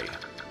this guy.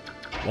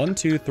 1,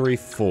 2, 3,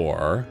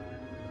 4,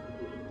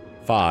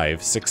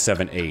 5, 6,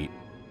 7, 8.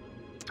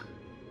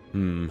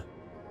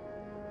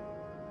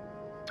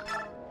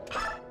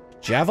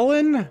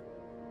 Javelin?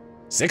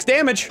 6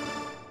 damage.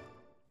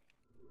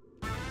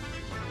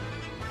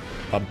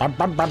 I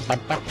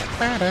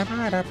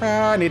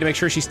need to make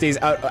sure she stays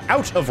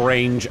out of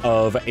range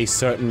of a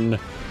certain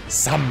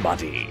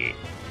somebody.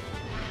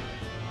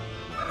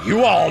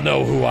 You all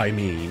know who I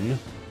mean.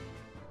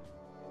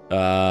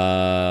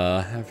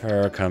 Have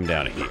her come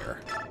down here.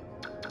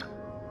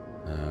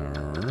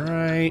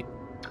 Alright.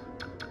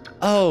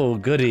 Oh,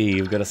 goody,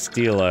 you've got a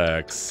Steel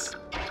Axe.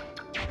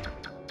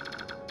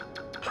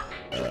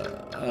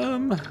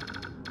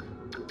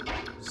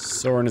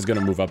 Soren is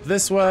gonna move up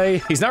this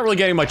way. He's not really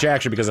getting much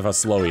action because of how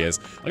slow he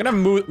is. I'm gonna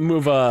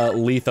move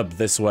Leith up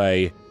this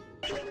way.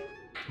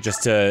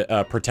 Just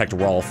to, protect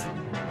Rolf.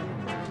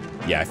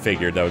 Yeah, I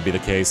figured that would be the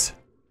case.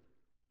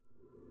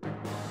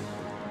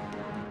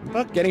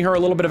 But getting her a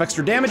little bit of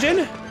extra damage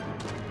in.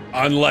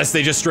 Unless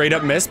they just straight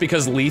up miss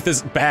because Leith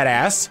is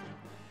badass.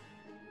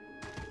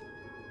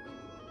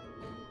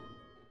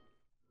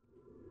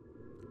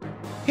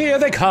 Here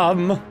they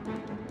come.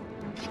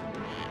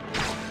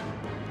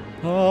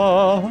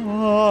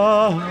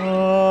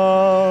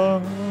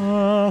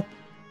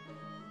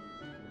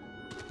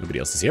 Nobody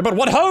else is here, but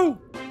what ho!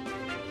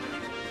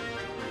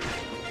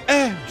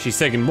 She's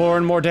taking more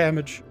and more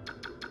damage.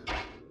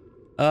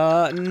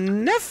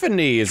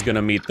 Nephany is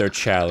gonna meet their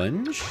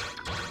challenge.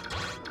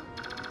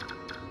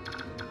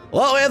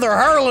 Well, with their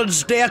hurling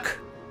stick.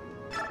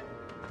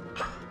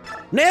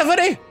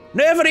 Nephany,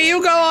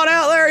 you go on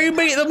out there, you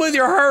beat them with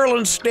your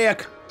hurling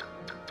stick.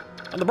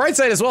 On the bright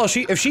side as well,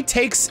 if she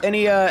takes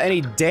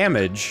any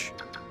damage,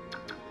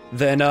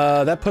 then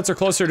that puts her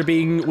closer to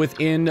being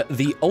within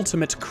the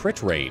ultimate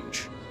crit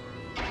range.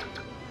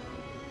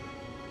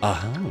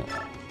 Gonna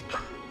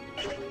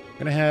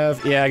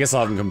have, yeah, I guess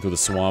I'll have him come through the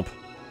swamp.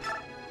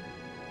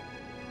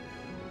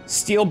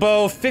 Steel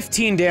bow,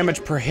 15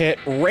 damage per hit.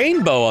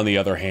 Rainbow, on the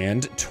other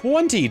hand,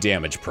 20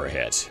 damage per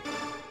hit.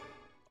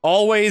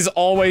 Always,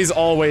 always,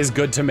 always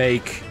good to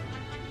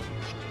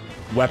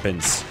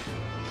weapons.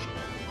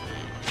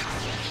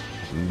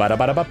 I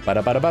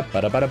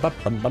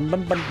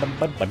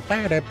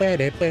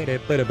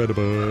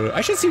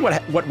should see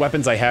what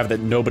weapons I have that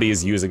nobody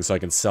is using so I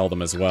can sell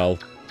them as well.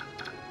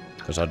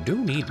 Because I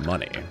do need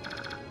money.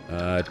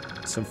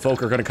 Some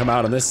folk are going to come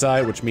out on this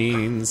side, which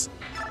means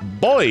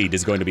Boyd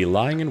is going to be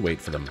lying in wait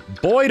for them.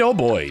 Boyd, oh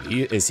Boyd,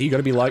 is he going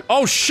to be like,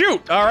 oh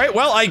shoot! All right,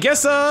 well, I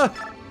guess,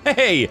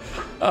 hey,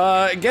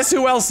 guess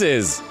who else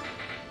is?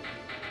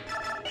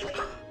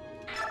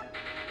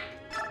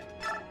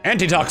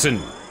 Antitoxin,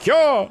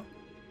 cure!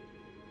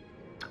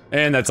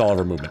 And that's all of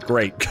our movement.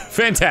 Great.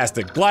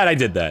 Fantastic. Glad I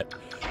did that.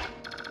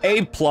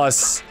 A+,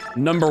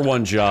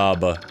 #1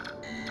 job.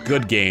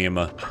 Good game.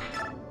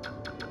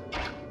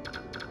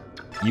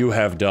 You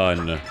have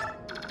done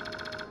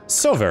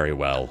so very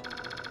well.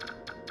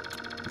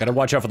 Gotta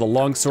watch out for the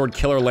Longsword,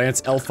 Killer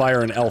Lance,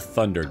 Elfire, and Elf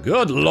Thunder.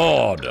 Good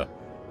lord!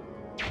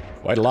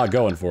 Quite a lot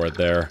going for it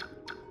there.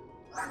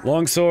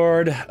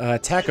 Longsword,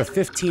 attack of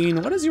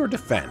 15. What is your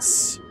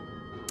defense?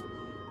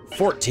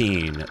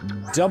 14.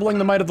 Doubling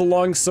the might of the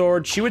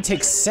longsword. She would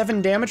take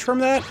 7 damage from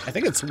that. I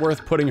think it's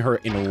worth putting her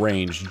in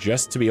range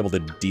just to be able to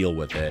deal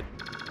with it.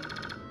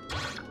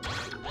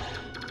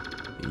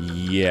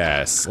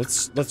 Yes.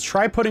 Let's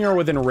try putting her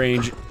within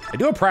range. I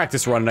do a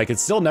practice run and I can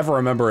still never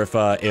remember if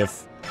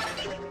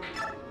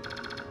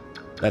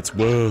that's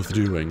worth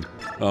doing.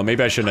 Oh,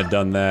 maybe I shouldn't have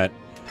done that.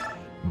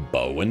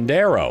 Bow and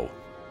arrow.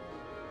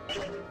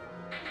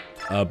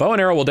 Bow and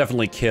arrow will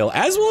definitely kill,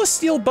 as will a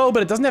steel bow,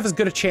 but it doesn't have as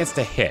good a chance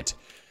to hit.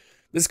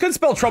 This could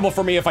spell trouble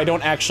for me if I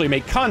don't actually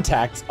make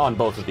contact on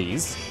both of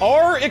these.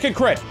 Or it could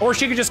crit. Or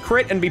she could just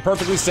crit and be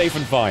perfectly safe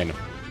and fine.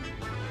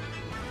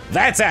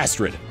 That's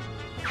Astrid.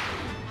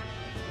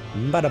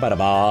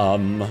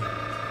 Ba-da-ba-da-bum.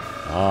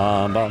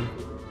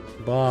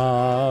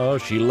 Bum.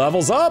 She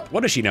levels up.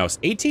 What is she now?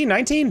 18,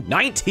 19?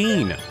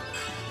 19. A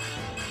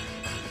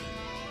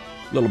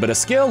little bit of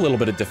skill, a little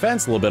bit of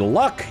defense, a little bit of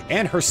luck,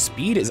 and her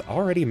speed is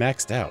already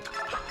maxed out.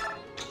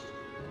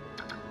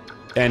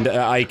 And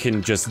I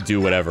can just do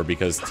whatever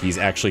because he's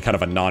actually kind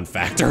of a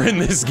non-factor in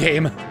this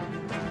game.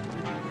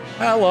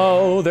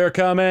 Hello, they're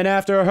coming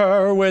after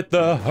her with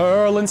the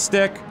hurling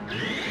stick.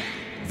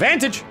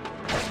 Vantage!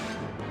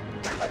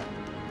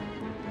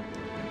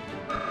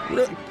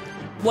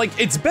 Like,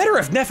 it's better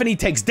if Nephany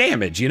takes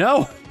damage, you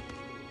know?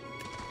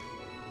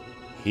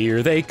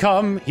 Here they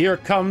come, here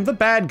come the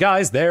bad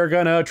guys, they're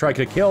gonna try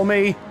to kill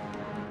me.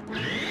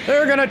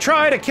 They're gonna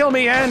try to kill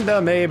me and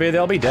maybe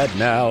they'll be dead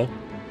now.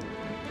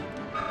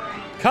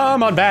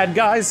 Come on, bad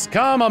guys,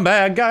 come on,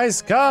 bad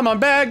guys, come on,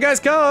 bad guys,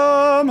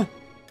 come!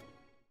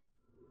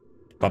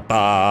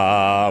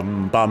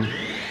 Ba-bum-bum.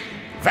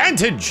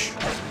 Vantage!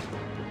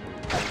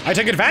 I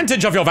take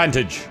advantage of your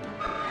vantage!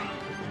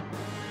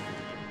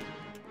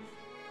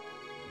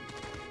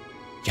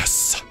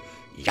 Yes!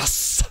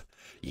 Yes!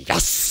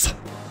 Yes!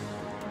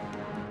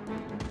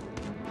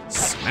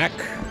 Smack.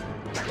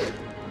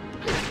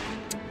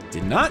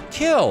 Did not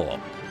kill.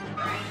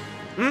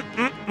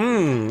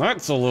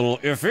 That's a little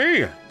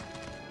iffy.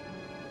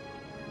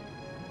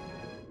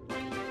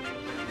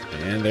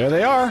 And there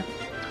they are.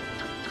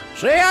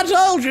 See, I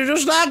told you,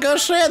 just like I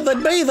said,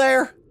 they'd be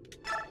there.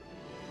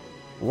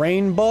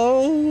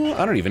 Rainbow?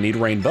 I don't even need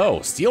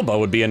rainbow. Steel bow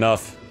would be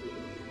enough.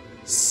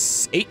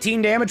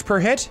 18 damage per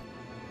hit.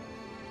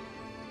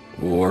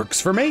 Works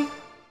for me.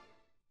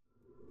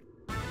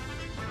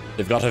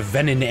 They've got a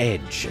venom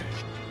edge.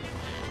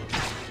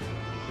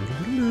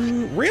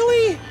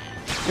 Really?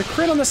 The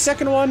crit on the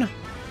second one?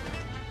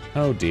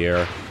 Oh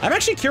dear. I'm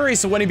actually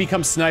curious when he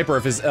becomes sniper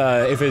if his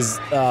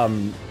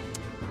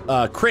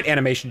crit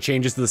animation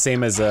changes to the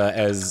same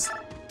as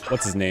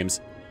what's his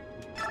name's?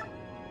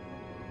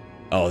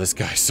 Oh, this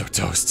guy's so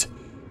toast.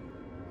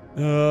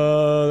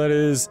 That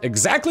is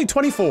exactly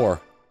 24.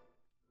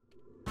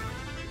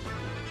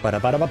 Oh,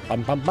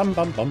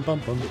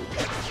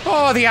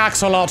 the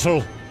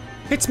axolotl!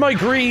 It's my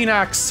green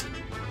axe!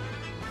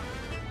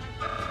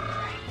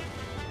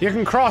 You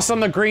can cross on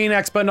the green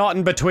axe, but not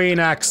in between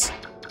axe.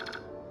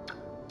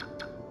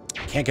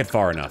 Can't get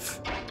far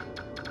enough.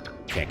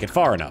 Can't get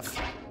far enough.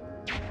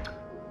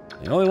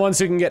 The only ones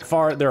who can get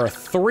far, there are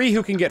 3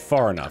 who can get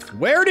far enough.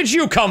 Where did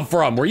you come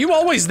from? Were you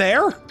always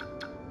there?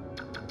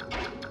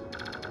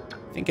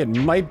 I think it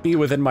might be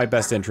within my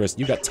best interest.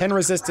 You got 10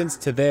 resistance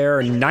to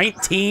their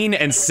 19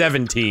 and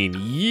 17.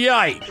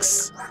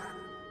 Yikes!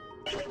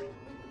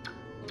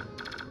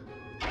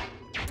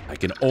 I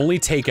can only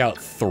take out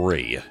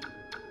 3.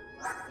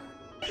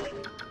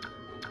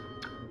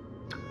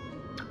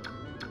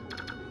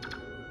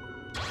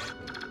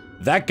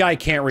 That guy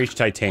can't reach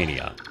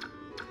Titania.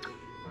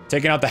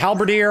 Taking out the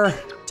Halberdier,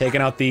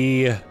 taking out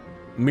the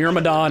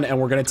Myrmidon, and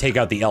we're gonna take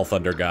out the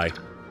Elthunder guy.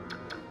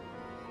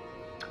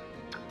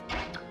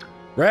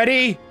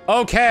 Ready?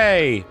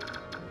 Okay.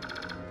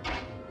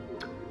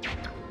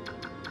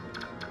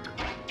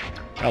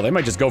 Oh, they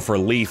might just go for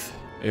Leaf,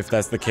 if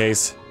that's the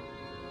case.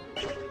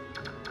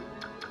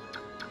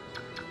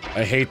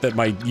 I hate that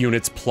my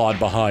units plod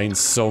behind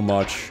so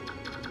much.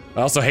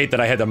 I also hate that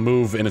I had to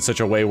move in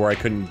such a way where I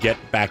couldn't get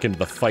back into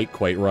the fight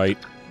quite right.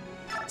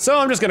 So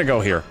I'm just gonna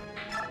go here.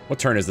 What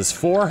turn is this?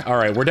 4?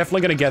 Alright, we're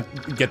definitely gonna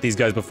get these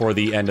guys before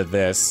the end of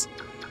this.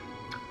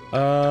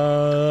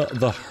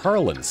 The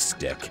Harlan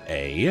stick,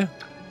 eh?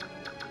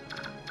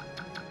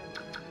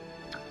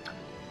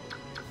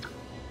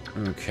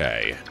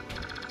 Okay.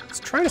 Let's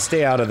try to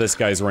stay out of this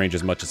guy's range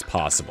as much as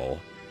possible.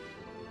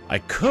 I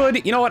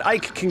could, you know what,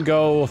 Ike can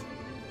go...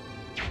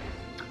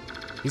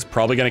 He's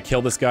probably gonna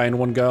kill this guy in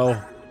one go.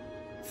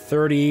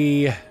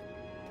 36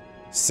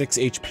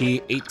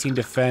 HP, 18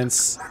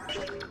 defense,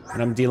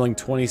 and I'm dealing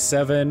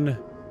 27.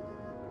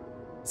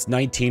 It's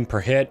 19 per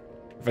hit.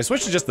 If I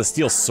switch to just the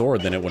steel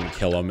sword, then it wouldn't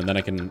kill him, and then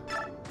I can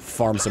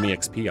farm some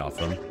EXP off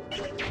him.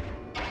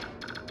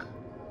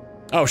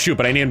 Oh shoot,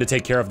 but I need him to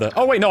take care of the...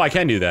 Oh wait, no, I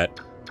can do that.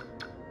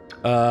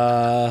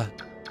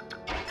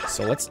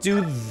 So let's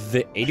do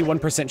the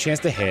 81% chance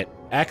to hit.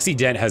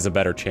 Accident has a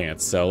better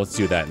chance, so let's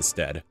do that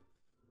instead.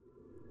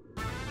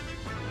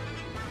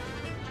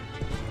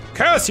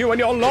 Curse you and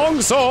your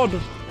longsword!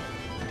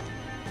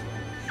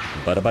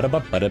 She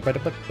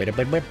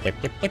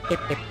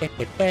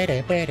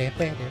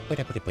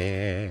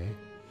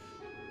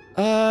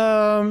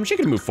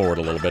can move forward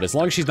a little bit, as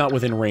long as she's not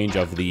within range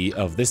of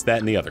this, that,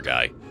 and the other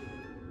guy.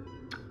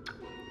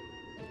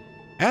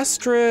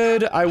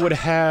 Astrid, I would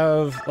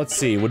have, let's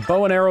see, would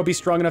bow and arrow be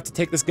strong enough to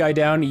take this guy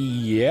down?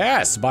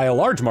 Yes, by a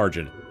large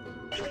margin.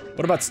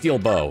 What about steel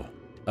bow?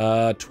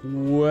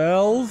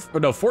 12, or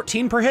no,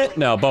 14 per hit?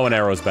 No, bow and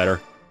arrow's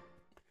better.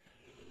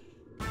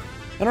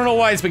 I don't know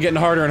why it's been getting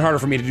harder and harder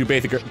for me to do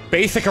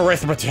basic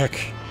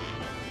arithmetic.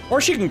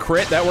 Or she can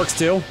crit, that works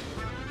too.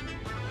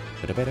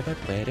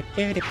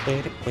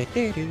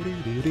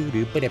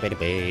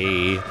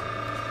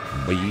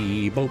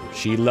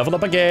 She leveled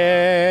up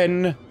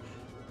again.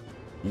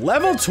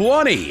 Level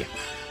 20,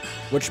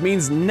 which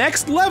means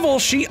next level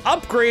she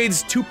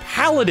upgrades to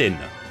Paladin.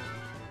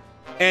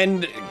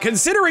 And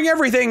considering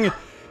everything,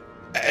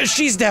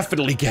 she's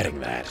definitely getting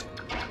that.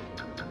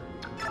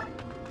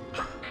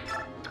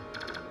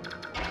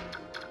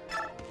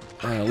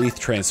 Leith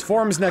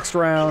transforms next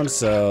round,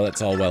 so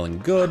that's all well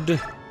and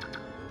good.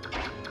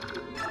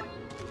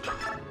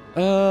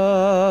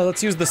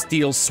 Let's use the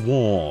Steel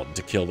Sword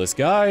to kill this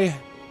guy.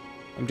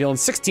 I'm dealing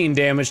 16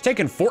 damage,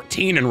 taking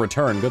 14 in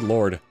return, good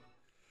lord.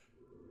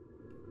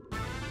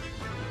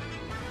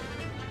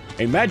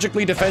 A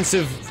magically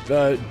defensive,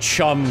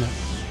 chum,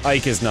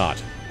 Ike is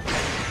not.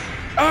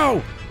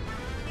 Ow!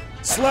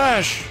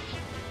 Slash!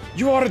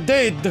 You are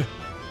dead!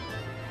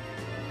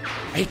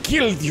 I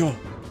killed you!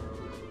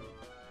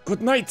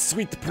 Good night,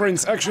 sweet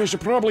prince. Actually, I should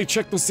probably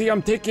check to see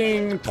I'm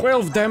taking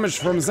 12 damage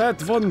from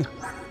that one.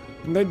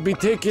 And I'd be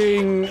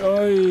taking,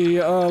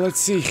 let's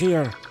see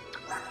here.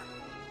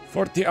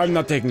 40, I'm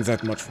not taking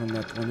that much from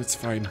that one, it's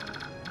fine.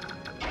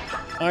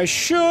 I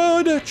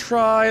should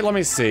try, let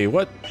me see,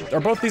 what,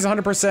 are both these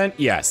 100%?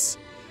 Yes.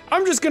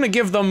 I'm just gonna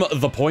give them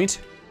the point.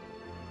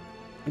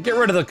 Get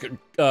rid of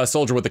the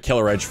soldier with the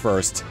killer edge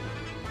first.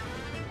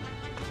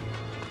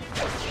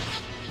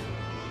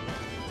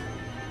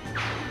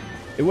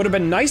 It would have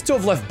been nice to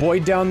have left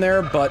Boyd down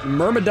there, but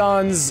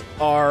Myrmidons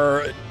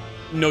are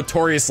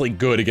notoriously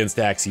good against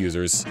axe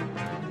users.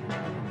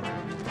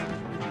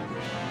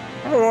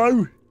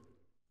 Hello.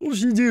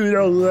 What's you doing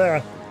over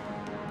there?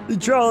 You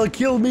trying to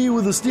kill me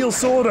with a steel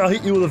sword? I'll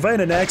hit you with a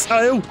venom axe.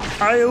 Ow!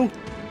 Ow!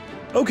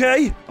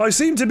 Okay, I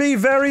seem to be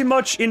very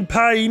much in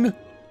pain.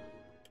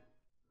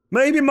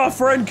 Maybe my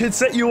friend could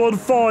set you on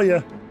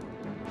fire.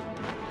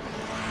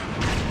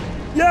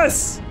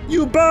 Yes!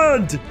 You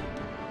burned!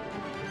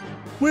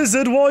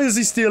 Wizard, why is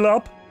he still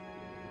up?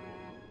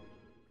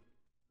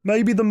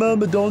 Maybe the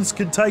Myrmidons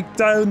can take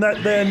down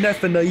that there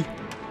Nephany.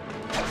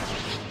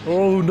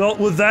 Oh, not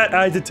with that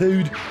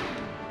attitude.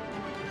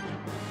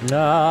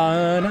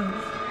 Na na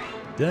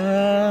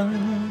da,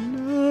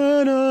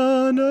 na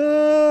na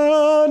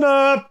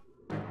na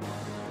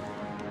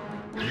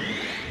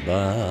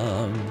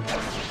na.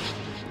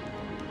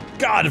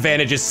 God,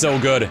 Vantage is so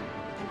good.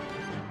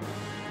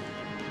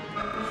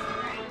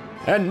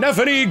 And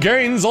Nephany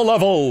gains a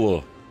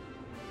level.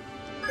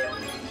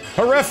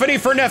 Hooray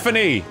for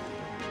Nephany.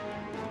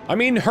 I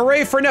mean,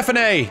 hooray for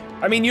Nephany.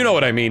 I mean, you know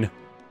what I mean.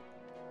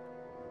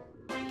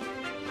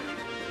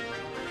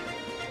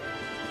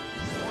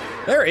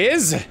 There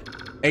is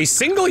a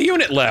single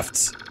unit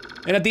left.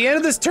 And at the end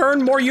of this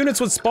turn, more units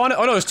would spawn.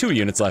 Oh no, there's 2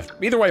 units left.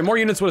 Either way, more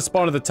units would have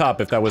spawned at the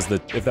top if that was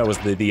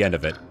the end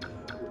of it.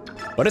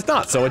 But it's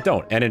not, so it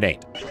don't, and it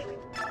ain't.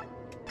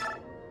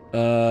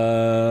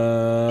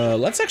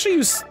 Let's actually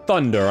use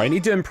Thunder. I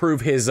need to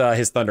improve his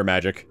Thunder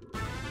magic.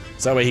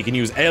 So that way he can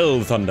use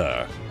El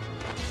Thunder.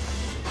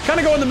 kind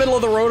of go in the middle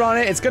of the road on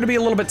it. It's going to be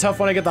a little bit tough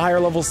when I get the higher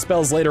level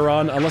spells later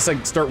on, unless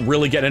I start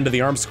really getting into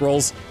the arm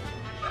scrolls.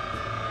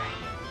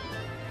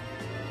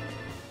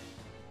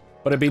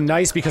 But it'd be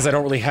nice because I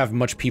don't really have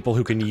much people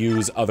who can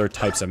use other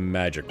types of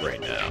magic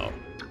right now.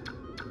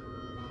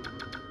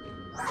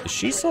 Does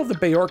she still have the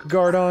Beorc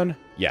guard on?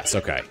 Yes,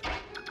 okay.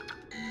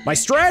 My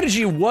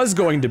strategy was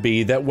going to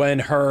be that when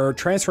her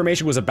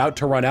transformation was about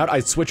to run out,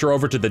 I'd switch her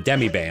over to the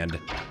Demi-Band.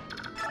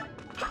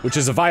 Which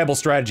is a viable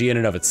strategy in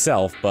and of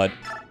itself, but,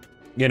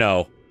 you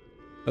know,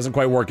 doesn't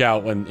quite work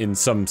out when in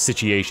some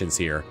situations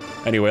here.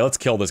 Anyway, let's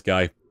kill this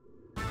guy.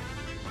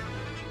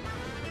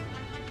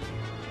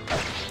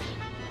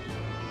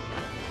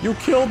 You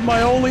killed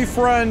my only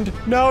friend.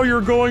 Now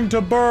you're going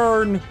to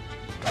burn.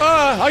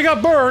 Ah, I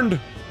got burned.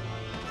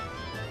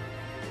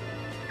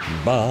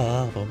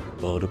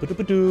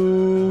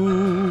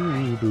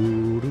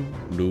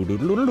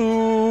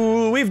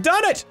 We've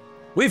done it!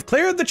 We've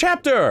cleared the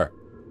chapter!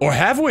 Or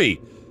have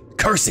we?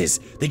 Curses!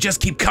 They just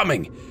keep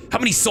coming! How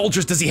many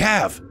soldiers does he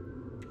have?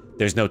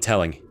 There's no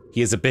telling.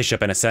 He is a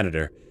bishop and a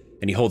senator,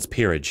 and he holds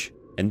peerage,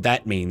 and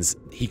that means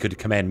he could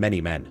command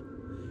many men.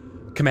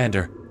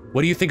 Commander,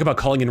 what do you think about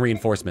calling in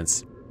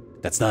reinforcements?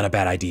 That's not a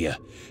bad idea,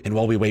 and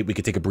while we wait, we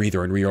could take a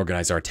breather and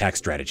reorganize our attack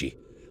strategy.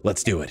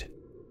 Let's do it.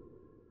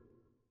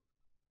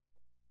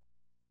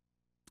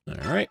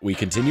 Alright, we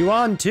continue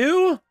on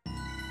to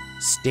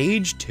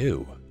Stage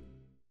 2.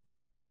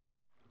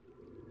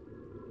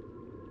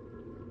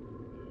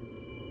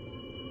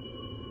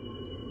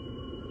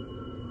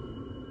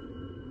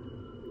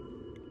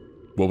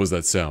 What was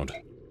that sound?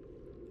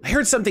 I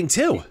heard something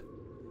too.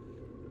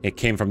 It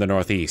came from the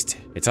northeast.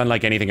 It's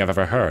unlike anything I've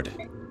ever heard.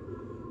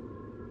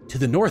 To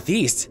the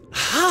northeast?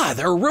 Ha!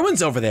 There are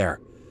ruins over there!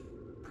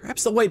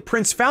 Perhaps the White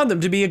Prince found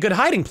them to be a good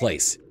hiding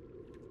place.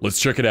 Let's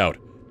check it out.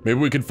 Maybe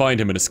we can find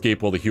him and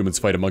escape while the humans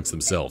fight amongst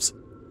themselves.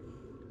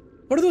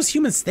 What are those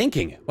humans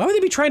thinking? Why would they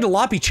be trying to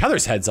lop each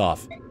other's heads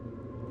off?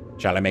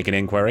 Shall I make an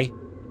inquiry?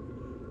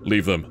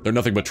 Leave them. They're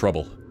nothing but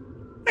trouble.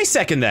 I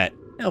second that.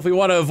 Now, if we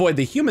want to avoid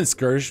the human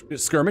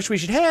skirmish, we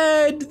should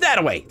head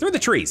that-a-way, through the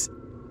trees.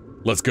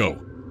 Let's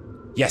go.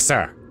 Yes,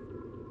 sir.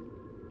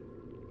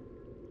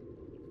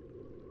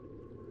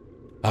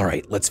 All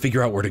right, let's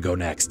figure out where to go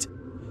next.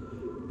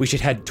 We should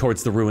head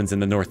towards the ruins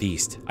in the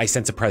northeast. I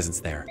sense a presence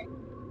there.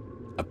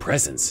 A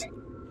presence?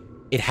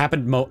 It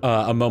happened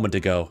a moment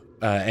ago,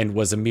 and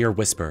was a mere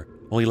whisper.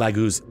 Only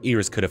Lagu's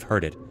ears could have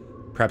heard it.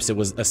 Perhaps it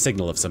was a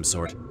signal of some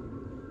sort.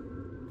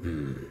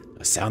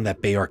 A sound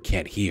that Beorc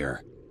can't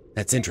hear.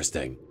 That's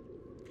interesting.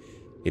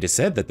 It is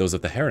said that those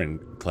of the Heron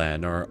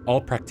clan are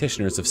all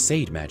practitioners of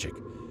Sade magic.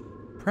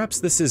 Perhaps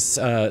this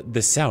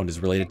sound is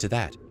related to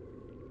that.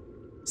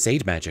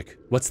 Sade magic?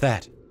 What's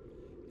that?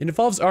 It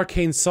involves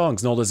arcane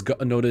songs known as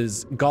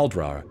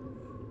Galdrar.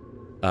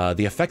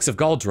 The effects of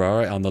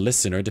Galdrar on the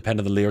listener depend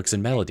on the lyrics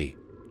and melody.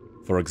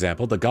 For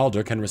example, the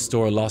Galdar can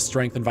restore lost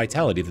strength and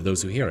vitality to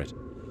those who hear it.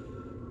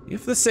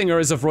 If the singer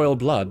is of royal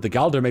blood, the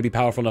Galdar may be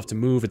powerful enough to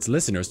move its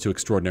listeners to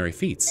extraordinary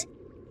feats.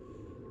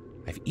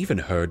 I've even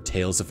heard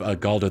tales of a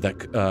Galdar that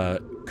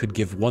could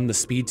give one the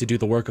speed to do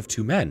the work of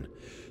two men.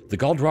 The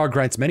Galdrar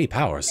grants many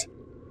powers.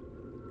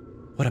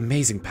 What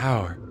amazing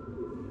power.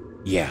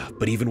 Yeah,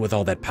 but even with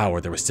all that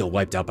power, they were still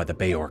wiped out by the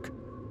Beorc.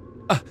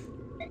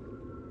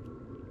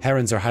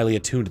 Herons are highly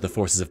attuned to the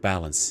forces of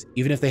balance.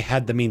 Even if they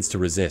had the means to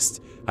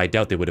resist, I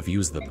doubt they would have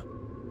used them.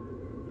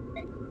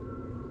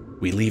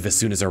 We leave as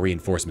soon as our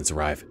reinforcements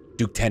arrive.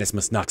 Duke Tanas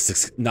must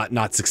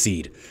not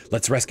succeed.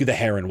 Let's rescue the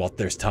Heron while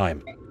there's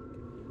time.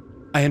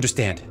 I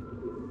understand.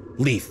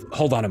 Leith,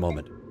 hold on a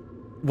moment.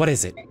 What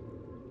is it?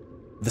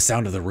 The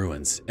sound of the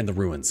ruins, and the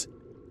ruins.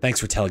 Thanks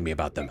for telling me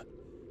about them.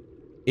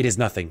 It is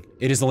nothing.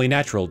 It is only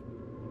natural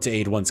to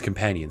aid one's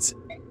companions.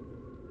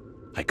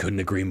 I couldn't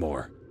agree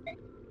more.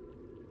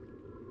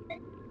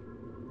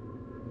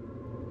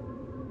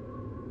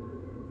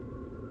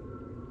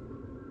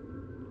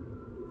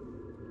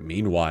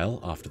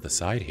 Meanwhile, off to the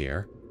side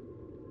here.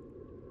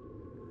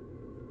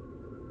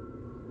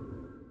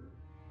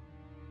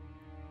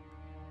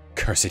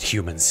 Cursed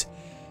humans.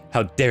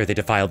 How dare they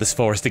defile this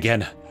forest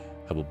again?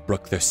 I will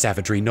brook their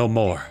savagery no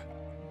more.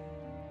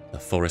 The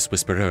forest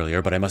whispered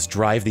earlier, but I must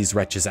drive these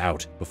wretches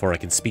out before I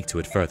can speak to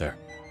it further.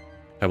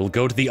 I will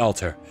go to the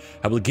altar.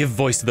 I will give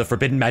voice to the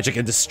forbidden magic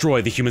and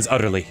destroy the humans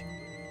utterly.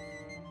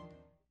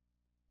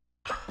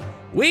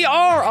 We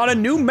are on a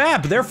new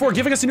map, therefore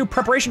giving us a new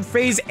preparation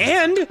phase,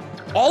 and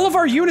all of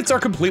our units are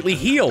completely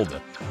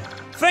healed.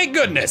 Thank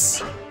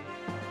goodness.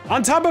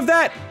 On top of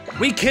that,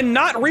 we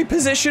cannot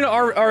reposition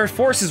our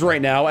forces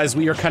right now as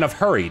we are kind of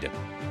hurried.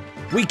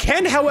 We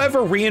can,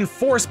 however,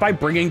 reinforce by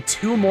bringing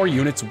 2 more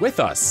units with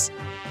us.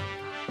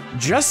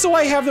 Just so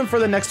I have them for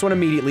the next one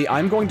immediately,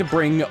 I'm going to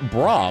bring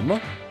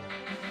Braum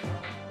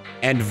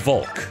and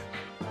Volk.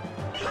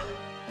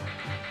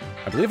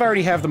 I believe I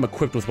already have them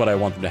equipped with what I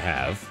want them to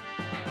have.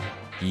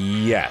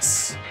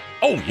 Yes.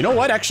 Oh, you know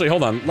what? Actually,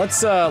 hold on.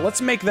 Let's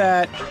make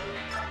that.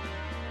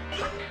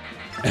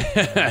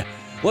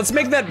 Let's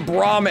make that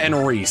Braum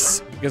and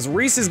Reese, because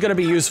Reese is going to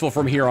be useful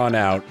from here on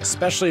out,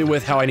 especially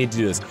with how I need to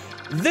do this.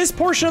 This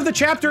portion of the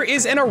chapter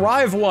is an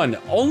arrive one.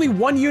 Only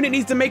one unit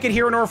needs to make it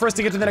here in order for us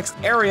to get to the next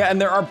area, and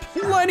there are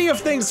plenty of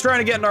things trying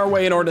to get in our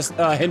way in order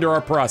to hinder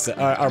our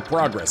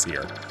progress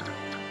here.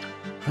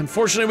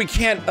 Unfortunately,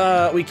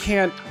 we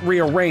can't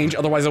rearrange,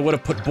 otherwise I would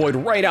have put Boyd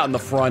right out in the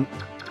front.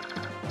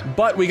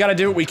 But we gotta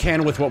do what we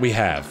can with what we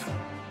have.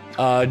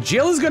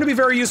 Jill is gonna be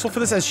very useful for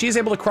this as she is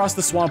able to cross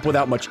the swamp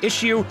without much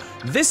issue.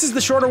 This is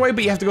the shorter way,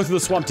 but you have to go through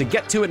the swamp to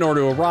get to it in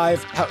order to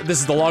arrive. This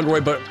is the longer way,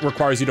 but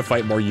requires you to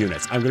fight more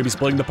units. I'm gonna be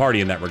splitting the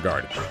party in that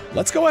regard.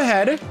 Let's go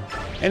ahead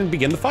and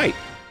begin the fight.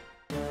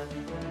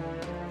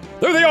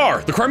 There they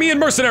are, the Crimean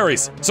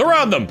mercenaries.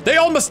 Surround them. They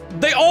all must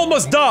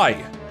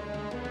die.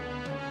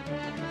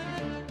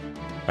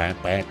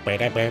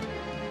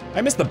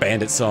 I missed the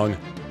bandit song.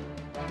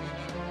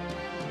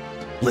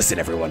 Listen,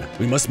 everyone.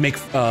 We must make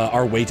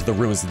our way to the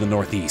ruins to the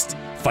northeast.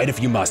 Fight if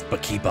you must,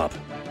 but keep up.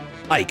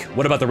 Ike,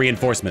 what about the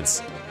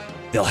reinforcements?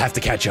 They'll have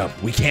to catch up.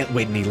 We can't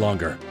wait any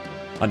longer.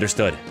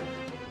 Understood.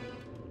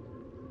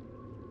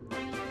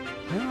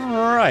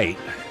 All right.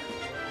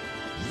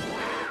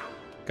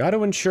 Got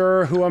to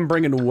ensure who I'm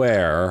bringing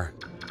where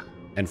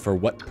and for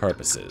what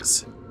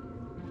purposes.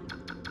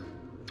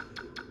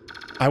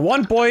 I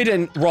want Boyd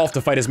and Rolf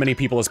to fight as many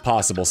people as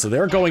possible, so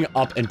they're going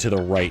up and to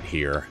the right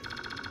here.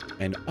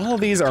 And all of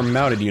these are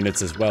mounted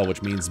units as well,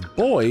 which means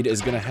Boyd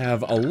is gonna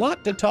have a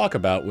lot to talk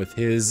about with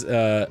his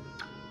big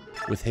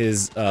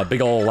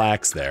ol'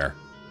 axe there.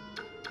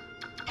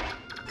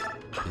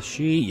 Is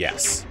she?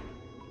 Yes.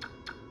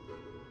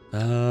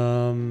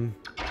 I'm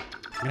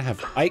gonna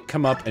have Ike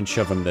come up and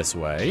shove him this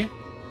way.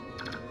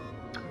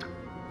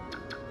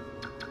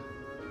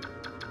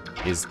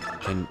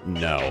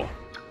 No.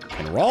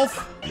 Can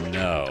Rolf?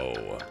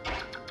 No.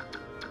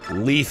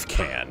 Leith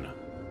can,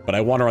 but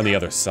I want her on the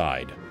other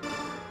side.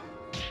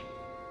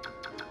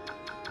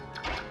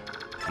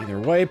 Either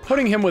way,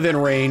 putting him within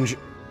range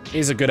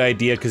is a good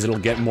idea because it'll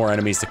get more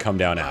enemies to come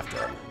down after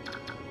him.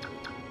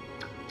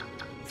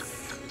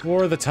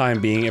 For the time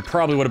being, it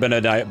probably would have been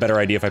a better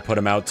idea if I put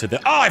him out to the—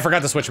 oh, I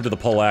forgot to switch him to the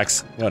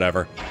poleaxe.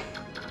 Whatever.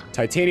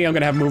 Titania, I'm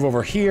gonna have him move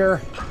over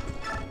here.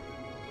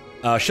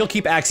 She'll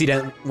keep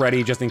Accident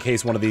ready just in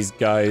case one of these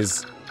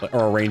guys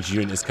or a ranged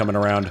unit is coming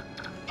around.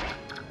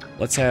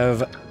 Let's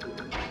have,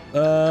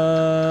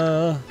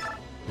 yeah,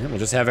 we'll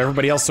just have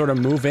everybody else sort of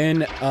move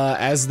in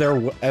as their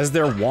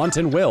want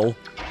and will.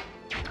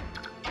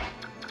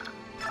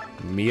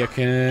 Mia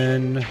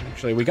can—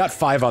 actually, we got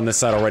 5 on this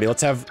side already.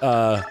 Let's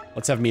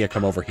have Mia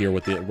come over here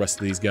with the rest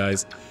of these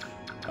guys.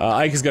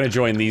 Ike is gonna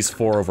join these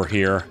 4 over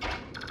here.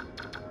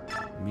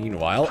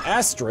 Meanwhile,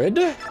 Astrid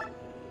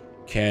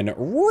can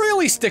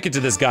really stick it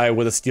to this guy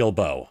with a steel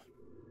bow.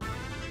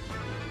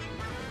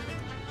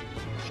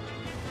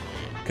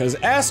 Because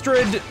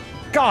Astrid,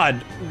 God,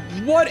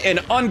 what an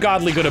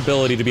ungodly good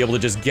ability to be able to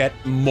just get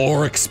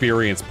more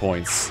experience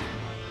points.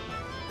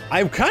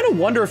 I kind of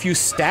wonder if you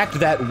stacked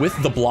that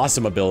with the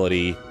Blossom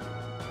ability,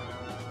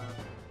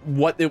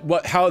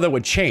 how that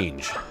would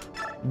change.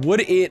 Would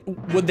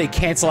they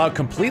cancel out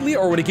completely,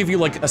 or would it give you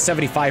like a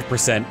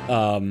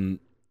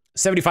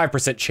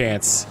 75%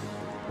 chance?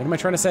 What am I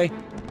trying to say?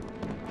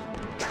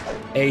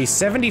 A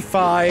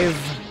 75...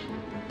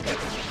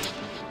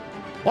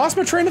 lost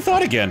my train of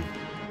thought again.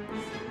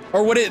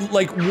 Or would it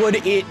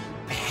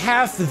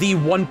half the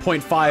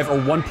 1.5 or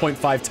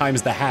 1.5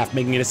 times the half,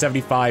 making it a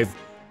 75,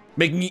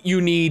 making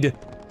you need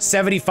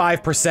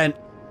 75%,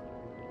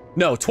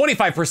 no,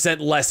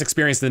 25% less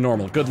experience than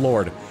normal. Good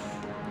lord.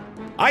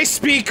 I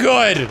speak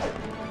good!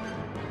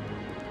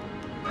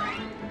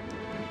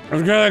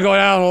 I'm gonna go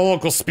down to a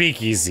local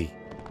speakeasy.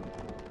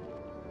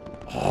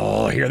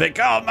 Oh, here they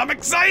come. I'm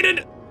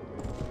excited!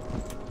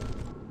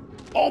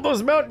 All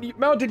those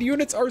mounted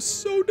units are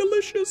so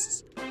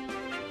delicious.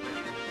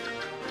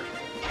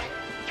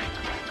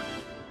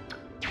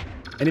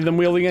 Any of them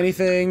wielding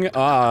anything?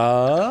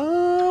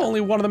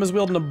 Only one of them is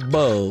wielding a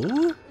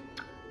bow.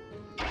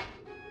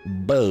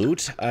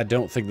 Boat. I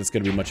don't think that's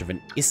gonna be much of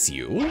an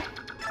issue.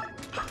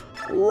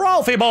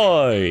 Ralphie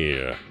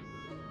boy!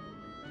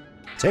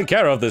 Take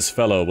care of this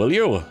fellow, will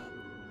you?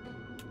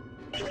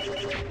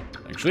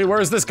 Actually,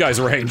 where's this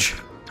guy's range?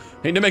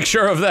 Need to make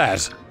sure of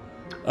that.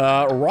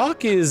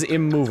 Rock is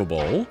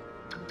immovable.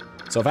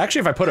 So if I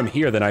put him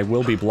here, then I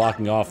will be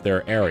blocking off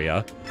their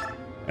area.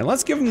 And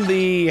let's give him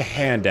the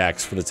hand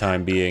axe for the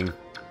time being.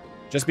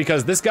 Just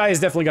because this guy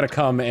is definitely gonna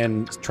come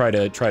and try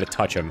to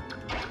touch him.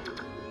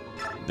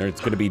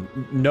 There's gonna be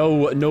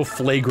no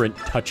flagrant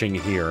touching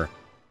here.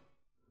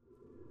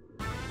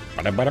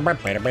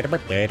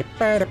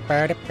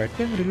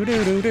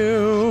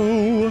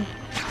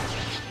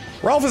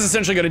 Rolf is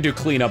essentially gonna do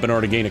cleanup in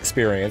order to gain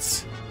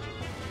experience.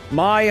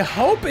 My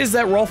hope is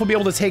that Rolf will be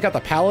able to take out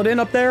the paladin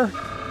up there.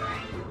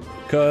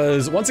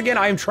 Because, once again,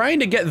 I am trying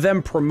to get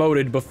them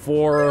promoted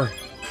before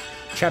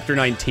Chapter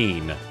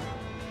 19.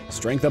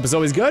 Strength up is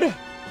always good.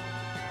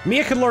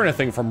 Mia can learn a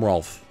thing from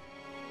Rolf.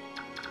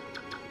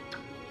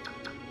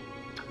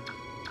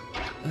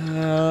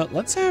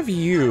 Let's have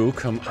you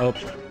come up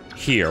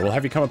here. We'll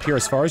have you come up here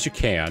as far as you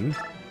can.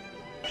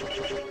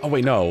 Oh,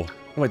 wait, no.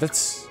 Oh, wait,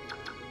 that's...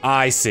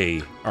 I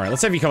see. All right,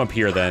 let's have you come up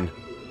here then.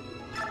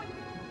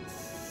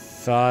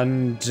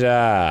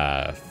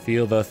 Thunder.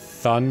 Feel the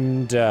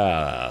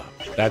thunder.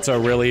 That's a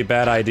really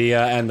bad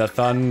idea, and the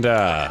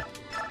thunder.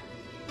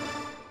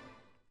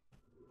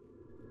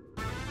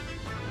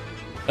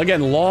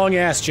 Again,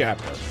 long-ass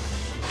chapter.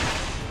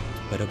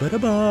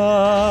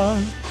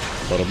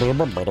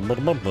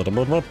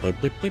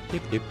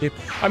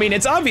 I mean,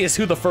 it's obvious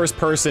who the first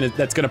person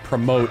that's gonna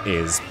promote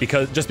is,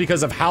 just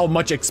because of how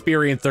much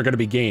experience they're gonna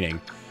be gaining.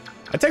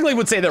 I technically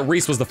would say that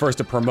Reese was the first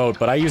to promote,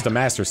 but I used a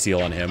Master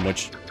Seal on him,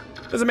 which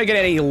doesn't make it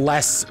any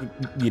less,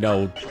 you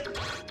know,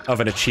 of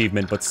an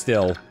achievement, but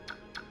still.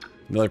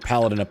 Another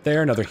Paladin up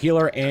there, another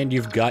healer, and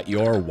you've got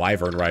your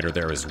Wyvern Rider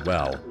there as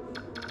well.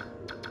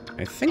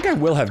 I think I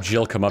will have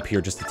Jill come up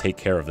here just to take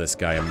care of this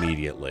guy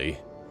immediately.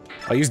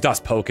 I'll use Das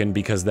Poken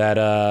because that,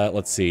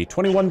 let's see,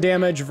 21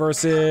 damage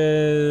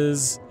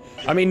versus...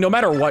 I mean, no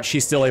matter what,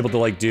 she's still able to,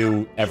 like,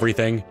 do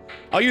everything.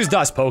 I'll use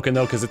Das Poken,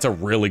 though, because it's a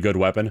really good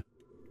weapon.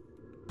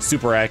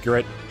 Super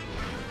accurate.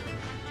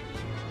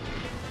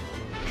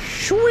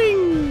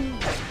 Swing!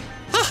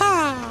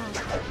 Haha!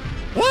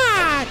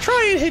 Wah!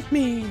 Try and hit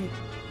me!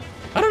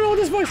 I don't know what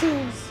this voice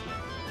is.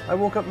 I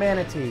woke up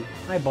Manatee.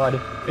 Hi,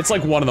 bud. It's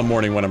like 1 in the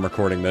morning when I'm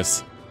recording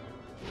this.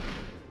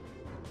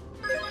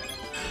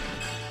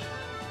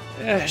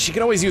 She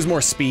could always use more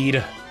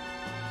speed.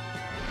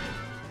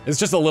 It's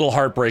just a little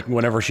heartbreaking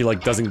whenever she,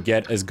 like, doesn't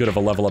get as good of a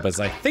level up as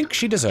I think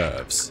she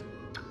deserves.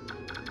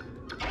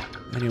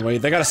 Anyway,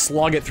 they gotta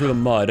slog it through the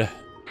mud.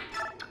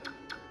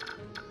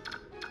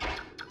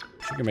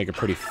 She can make it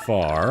pretty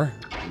far.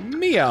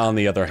 Mia, on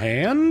the other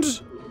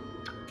hand,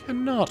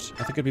 cannot.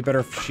 I think it'd be better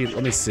if she...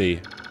 Let me see.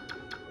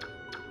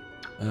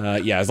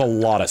 Yeah, there's a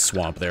lot of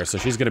swamp there, so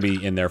she's gonna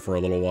be in there for a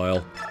little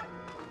while.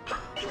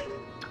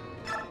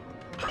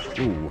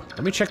 Ooh,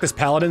 let me check this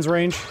Paladin's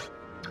range.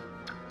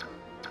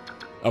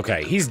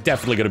 Okay, he's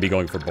definitely gonna be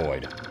going for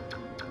Boyd.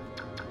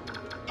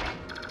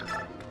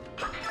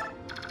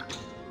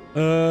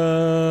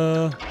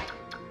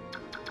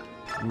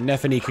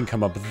 Neffany can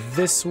come up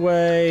this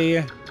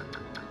way.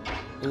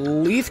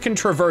 Leith can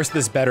traverse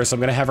this better, so I'm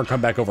gonna have her come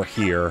back over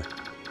here.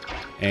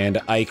 And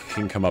Ike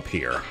can come up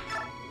here.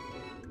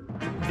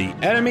 The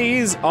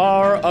enemies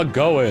are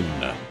a-goin'.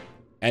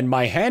 And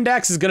my hand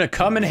axe is gonna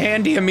come in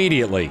handy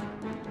immediately.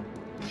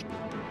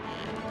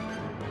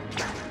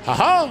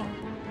 Haha!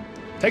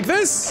 Take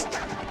this!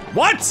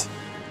 What?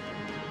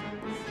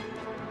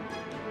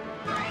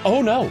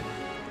 Oh no.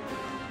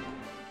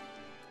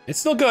 It's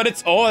still good,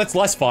 oh, it's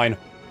less fine.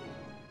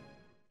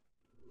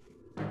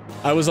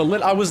 I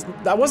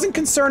wasn't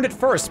concerned at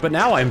first, but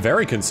now I'm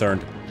very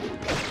concerned.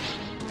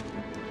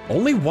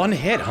 Only 1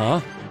 hit,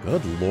 huh?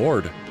 Good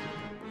lord.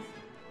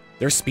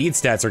 Their speed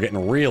stats are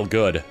getting real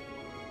good.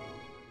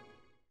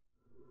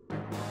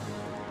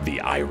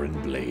 The Iron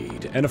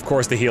Blade. And of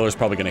course the healer's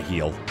probably gonna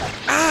heal.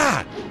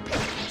 Ah!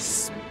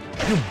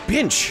 You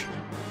bitch!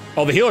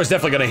 Oh, the healer's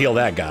definitely gonna heal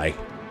that guy.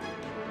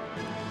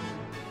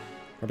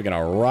 Probably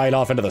gonna ride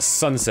off into the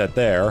sunset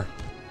there.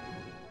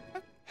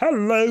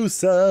 Hello,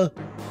 sir.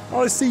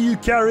 I see you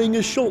carrying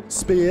a short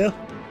spear.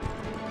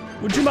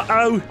 Would you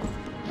I was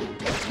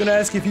gonna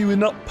ask if you would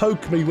not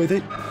poke me with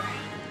it.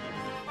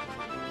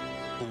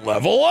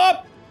 Level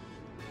up!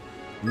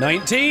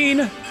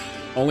 19!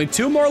 Only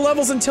 2 more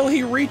levels until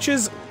he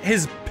reaches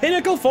his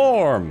pinnacle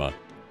form.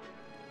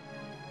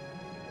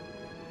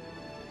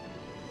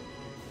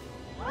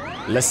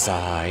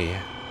 Lesai.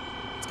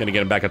 It's gonna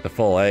get him back up to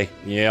full, eh?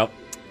 Yep.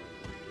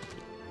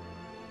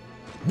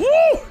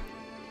 Woo!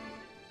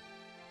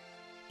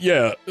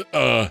 Yeah,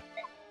 are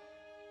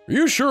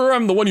you sure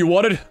I'm the one you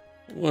wanted?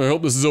 Well, I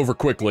hope this is over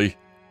quickly.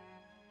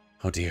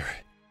 Oh dear.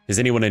 Is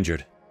anyone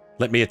injured?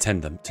 Let me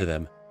attend to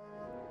them.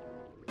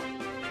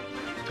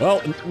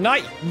 Well,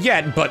 not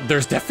yet, but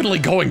there's definitely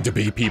going to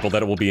be people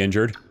that will be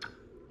injured.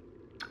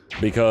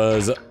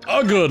 Because,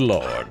 oh good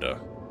lord.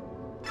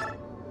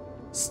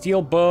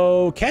 Steel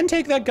bow can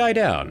take that guy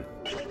down.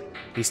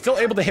 He's still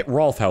able to hit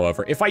Rolf,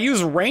 however. If I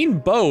use rain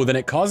bow, then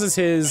it causes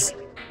his...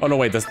 Oh no,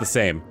 wait, that's the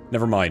same.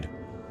 Never mind.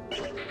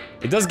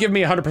 It does give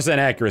me 100%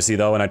 accuracy,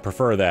 though, and I'd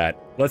prefer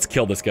that. Let's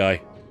kill this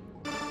guy.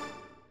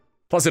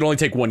 Plus, it'd only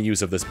take 1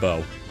 use of this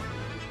bow.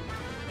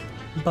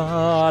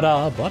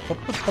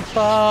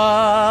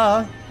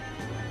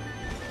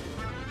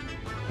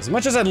 As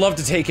much as I'd love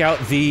to take out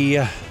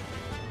the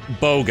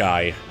bow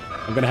guy,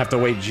 I'm gonna have to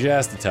wait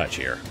just a touch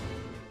here.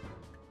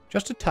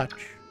 Just a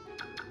touch.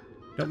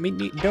 Don't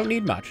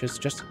need much, it's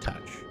just a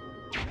touch.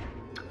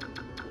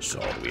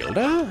 Sword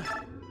wielder.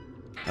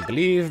 I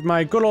believe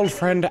my good old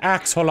friend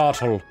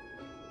Axolotl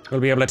will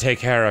be able to take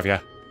care of you.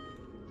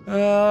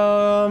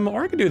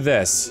 Or I could do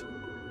this.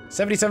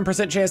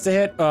 77% chance to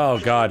hit. Oh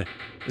god.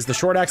 Is the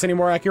short axe any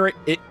more accurate?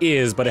 It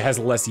is, but it has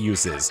less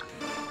uses.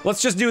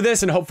 Let's just do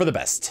this and hope for the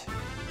best.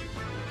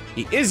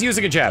 He is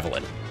using a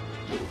javelin.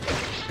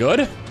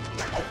 Good.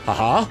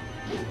 Haha.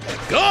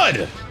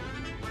 Good!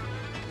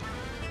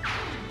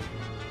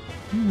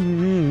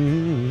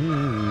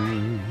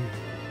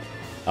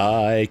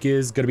 Ike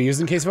is gonna be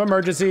used in case of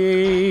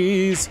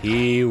emergencies.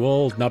 He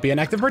will not be an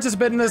active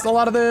participant in this, a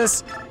lot of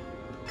this.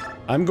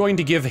 I'm going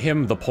to give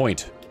him the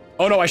point.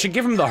 Oh no, I should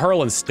give him the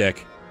hurling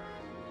stick.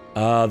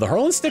 The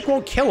hurling stick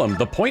won't kill him.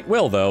 The point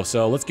will though,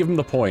 so let's give him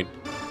the point.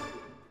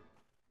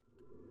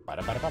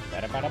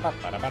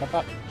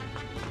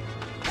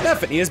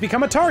 Stephanie has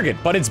become a target,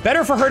 but it's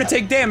better for her to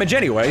take damage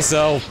anyway,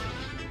 so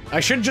I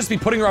should just be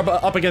putting her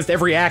up against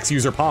every axe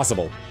user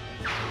possible.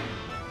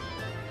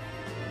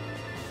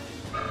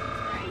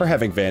 Her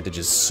having Vantage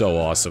is so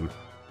awesome.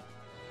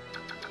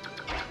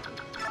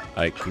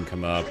 I can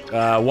come up,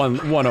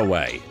 one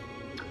away.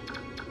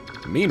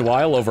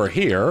 Meanwhile, over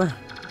here,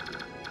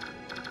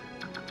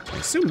 I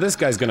assume this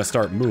guy's gonna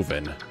start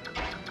moving.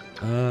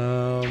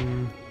 Or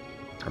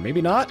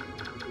maybe not.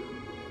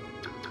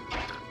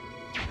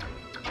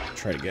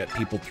 Try to get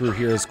people through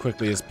here as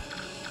quickly as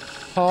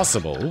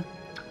possible.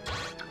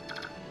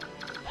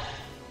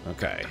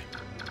 Okay.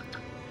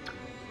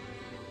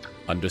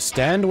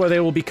 Understand where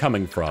they will be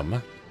coming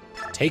from.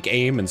 Take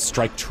aim and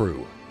strike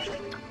true.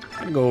 I'm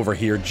gonna go over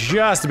here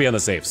just to be on the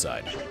safe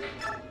side.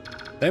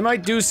 They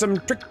might do some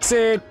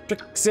tricksy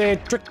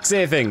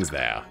things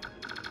there.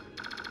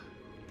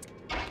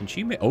 Can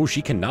she make? Oh,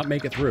 she cannot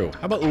make it through.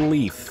 How about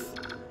Leaf?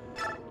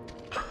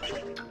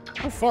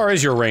 How far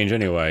is your range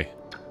anyway?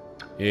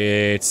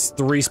 It's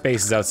 3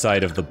 spaces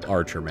outside of the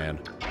archer, man.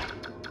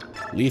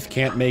 Leaf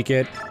can't make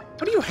it.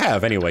 What do you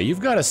have anyway?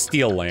 You've got a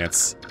steel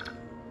lance.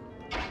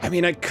 I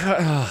mean,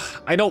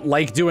 I don't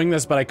like doing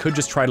this, but I could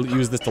just try to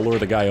use this to lure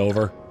the guy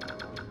over.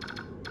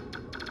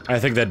 I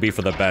think that'd be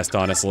for the best,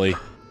 honestly.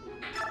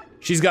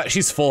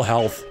 She's full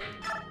health.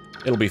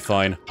 It'll be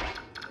fine.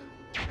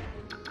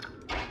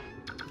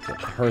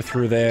 Get her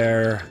through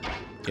there.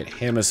 Get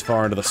him as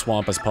far into the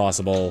swamp as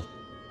possible.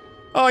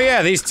 Oh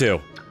yeah, these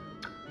two.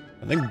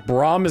 I think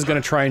Braum is gonna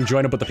try and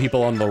join up with the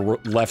people on the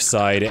left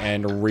side,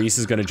 and Reese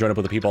is gonna join up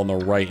with the people on the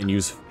right and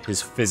use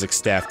his physics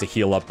staff to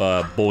heal up,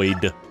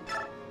 Boyd.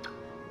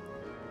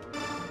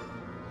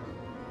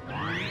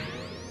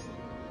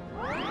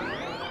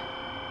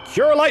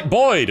 Cure Light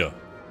Boyd!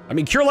 I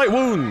mean, Cure Light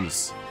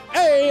Wounds!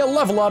 Hey, a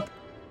level up!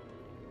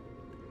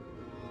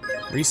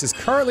 Reese is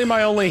currently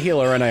my only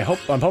healer, and I'm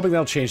hoping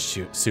that'll change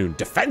soon.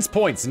 Defense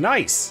points,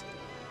 nice!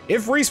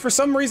 If Reese for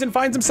some reason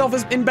finds himself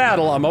in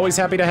battle, I'm always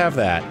happy to have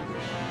that.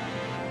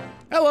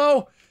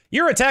 Hello!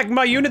 You're attacking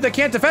my unit that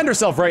can't defend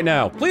herself right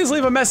now. Please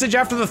leave a message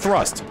after the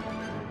thrust.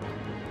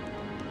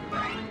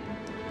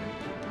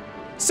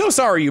 So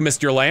sorry you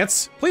missed your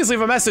lance. Please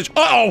leave a message.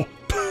 Uh-oh!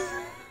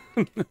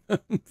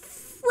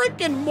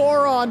 Frickin'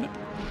 moron!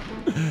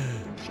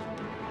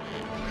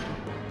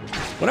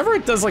 Whenever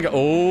it does like,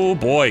 oh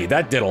boy,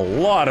 that did a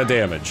lot of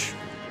damage.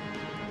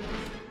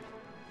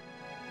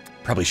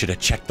 Probably should have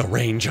checked the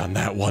range on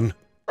that one.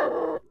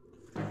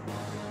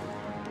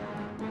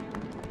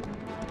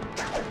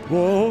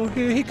 Whoa,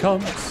 here he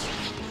comes.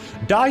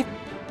 Die.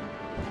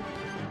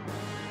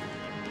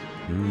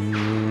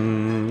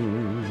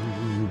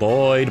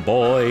 Boyd,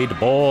 Boyd,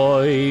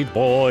 Boyd,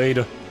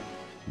 Boyd.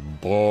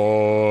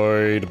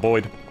 Boyd,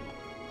 Boyd.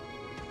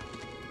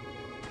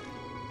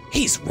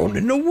 He's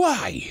running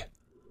away.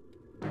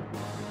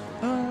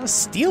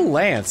 Steel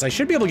Lance. I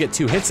should be able to get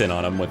 2 hits in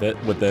on him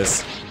with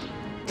this.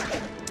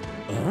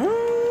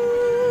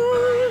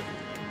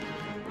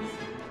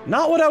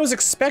 Not what I was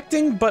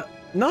expecting, but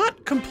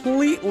not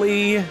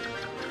completely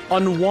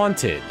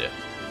unwanted.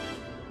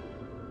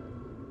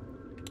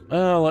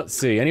 Let's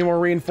see. Any more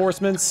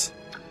reinforcements?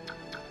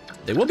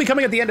 They will be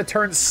coming at the end of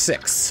turn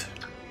 6.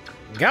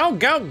 Go,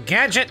 go,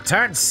 Gadget,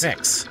 turn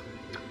 6.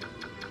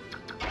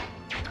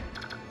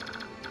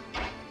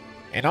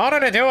 In order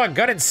to do a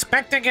good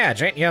Inspector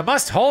Gadget, you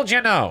must hold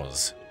your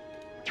nose.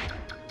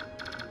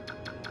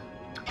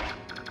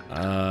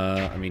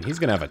 I mean, he's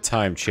gonna have a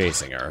time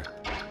chasing her.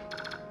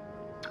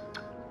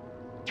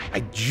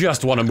 I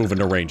just want to move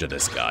into range of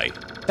this guy.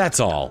 That's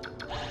all.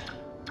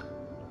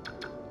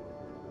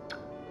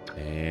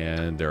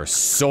 And there are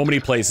so many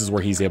places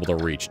where he's able to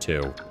reach,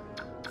 too.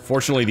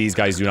 Fortunately, these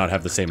guys do not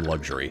have the same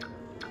luxury.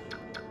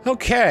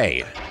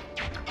 Okay.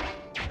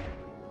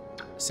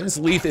 Since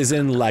Leaf is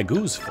in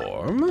Lagoo's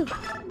form...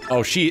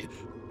 Oh,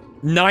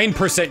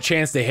 9%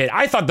 chance to hit.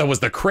 I thought that was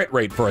the crit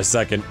rate for a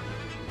second.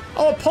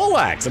 Oh, a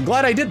poleaxe. I'm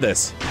glad I did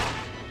this.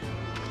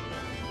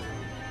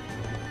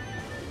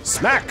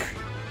 Smack.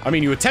 I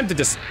mean, you attempted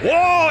to...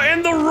 Whoa!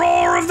 And the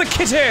roar of the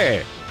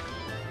kitty!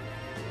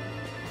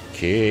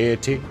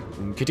 Kitty.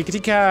 Kitty, kitty,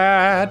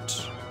 cat.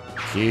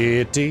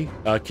 Kitty.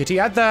 Kitty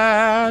at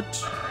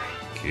that.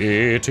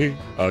 Kitty.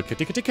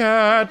 Kitty, kitty,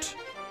 cat.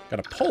 Got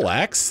a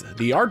poleaxe.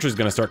 The archer's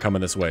gonna start coming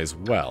this way as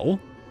well.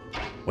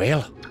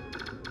 Well,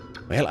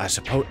 I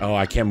suppose... Oh,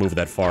 I can't move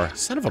that far.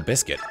 Son of a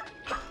biscuit.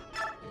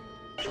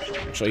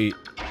 Actually,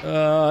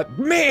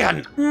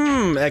 man!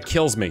 That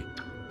kills me.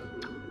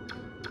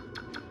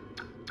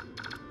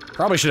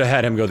 Probably should have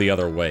had him go the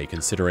other way,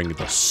 considering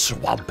the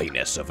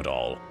swampiness of it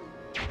all.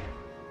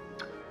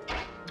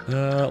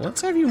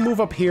 Let's have you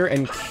move up here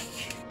and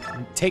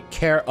take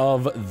care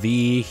of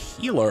the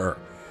healer.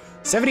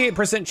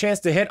 78% chance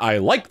to hit. I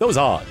like those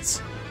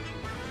odds.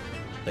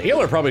 The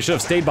healer probably should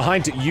have stayed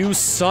behind to you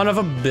son of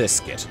a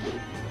biscuit.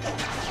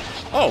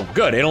 Oh,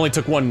 good, it only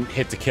took one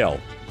hit to kill.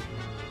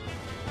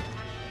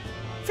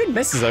 If it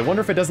misses, I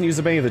wonder if it doesn't use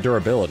up any of the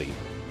durability.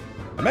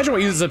 Imagine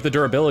what uses up the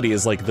durability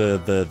is like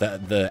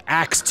the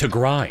axe to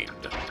grind,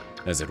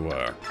 as it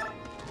were.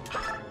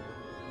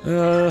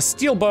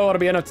 Steel bow ought to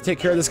be enough to take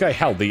care of this guy.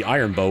 Hell, the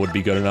iron bow would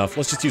be good enough.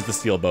 Let's just use the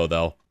steel bow,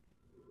 though.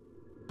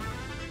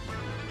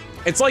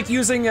 It's like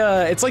using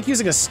a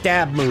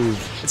stab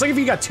move. It's like if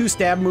you got 2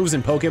 stab moves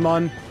in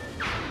Pokemon,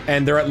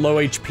 and they're at low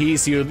HP,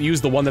 so you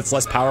use the one that's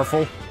less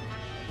powerful.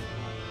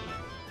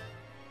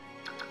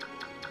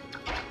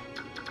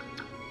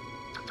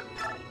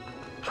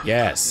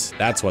 Yes,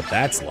 that's what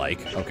that's like.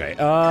 Okay,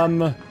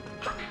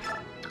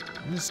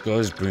 this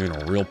guy's being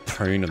a real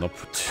pain in the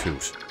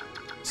patoot.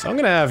 So I'm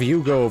gonna have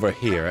you go over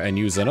here and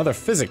use another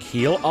physic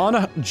heal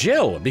on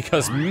Jill,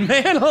 because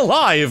man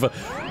alive,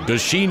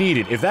 does she need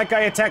it. If that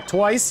guy attacked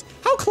twice,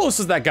 how close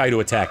is that guy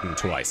to attacking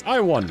twice? I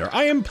wonder.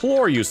 I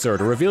implore you, sir,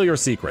 to reveal your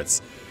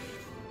secrets.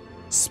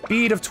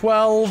 Speed of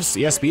 12,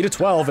 yeah, speed of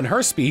 12, and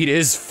her speed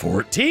is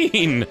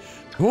 14.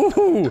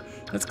 Ooh,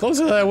 that's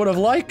closer than I would have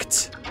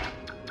liked.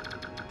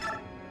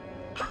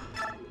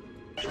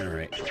 All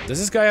right, does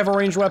this guy have a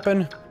ranged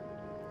weapon?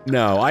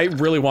 No, I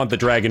really want the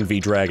Dragon v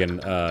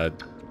Dragon,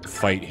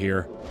 fight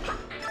here.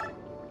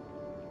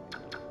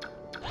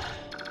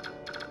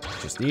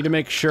 Just need to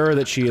make sure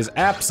that she is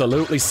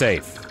absolutely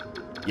safe.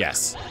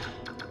 Yes.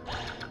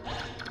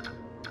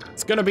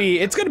 It's gonna be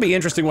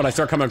interesting when I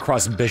start coming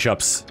across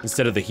bishops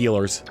instead of the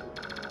healers.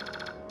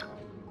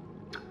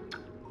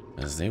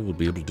 As they will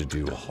be able to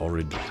do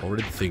horrid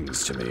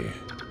things to me.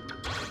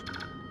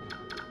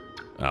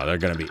 Oh,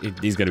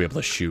 he's gonna be able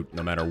to shoot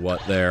no matter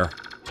what there.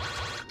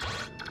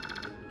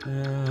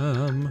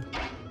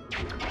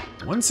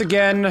 Once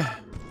again,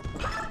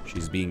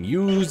 she's being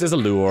used as a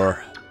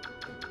lure.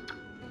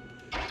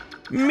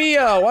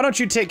 Mia, why don't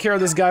you take care of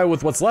this guy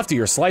with what's left of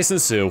your slice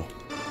and sue?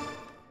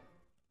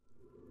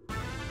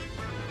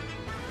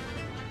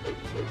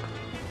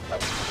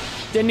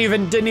 Didn't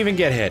even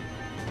get hit.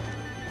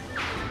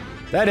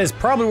 That is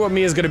probably what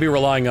Mia's gonna be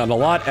relying on a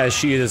lot, as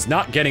she is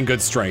not getting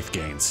good strength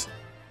gains.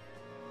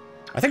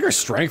 I think her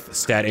strength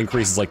stat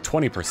increases like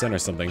 20% or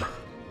something.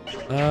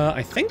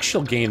 I think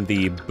she'll gain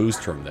the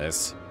boost from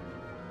this.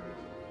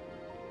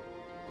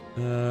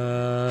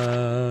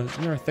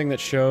 Isn't there a thing that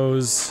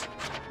shows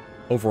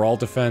overall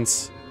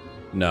defense?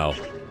 No.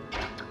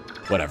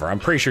 Whatever, I'm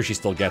pretty sure she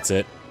still gets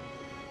it.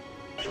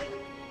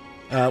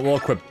 We'll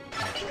equip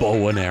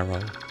bow and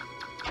arrow.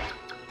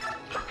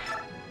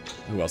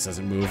 Who else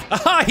doesn't move?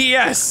 Ah,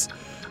 yes!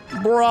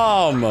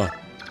 Braum!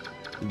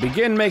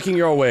 Begin making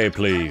your way,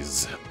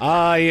 please.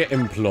 I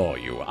implore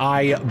you.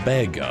 I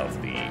beg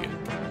of thee.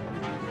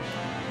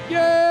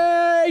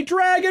 Yay!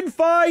 Dragon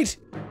fight!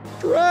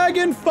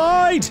 Dragon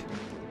fight!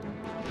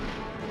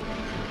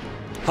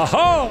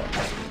 Ha-ha!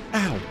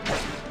 Ow.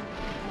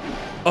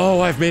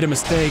 Oh, I've made a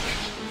mistake.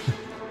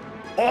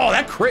 Oh,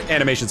 that crit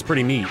animation's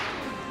pretty neat.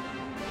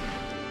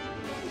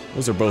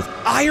 Those are both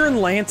iron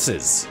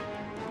lances.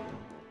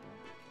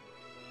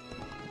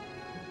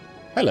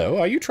 Hello,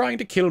 are you trying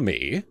to kill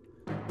me?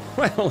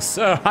 Well,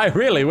 sir, I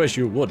really wish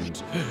you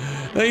wouldn't.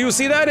 You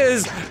see, that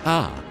is...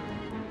 Ah.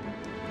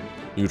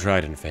 You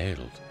tried and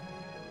failed.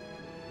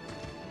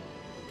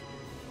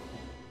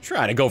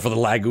 Trying to go for the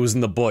Lagoos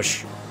in the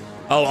bush.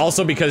 Oh,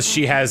 also because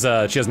she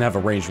doesn't have a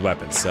ranged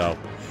weapon, so...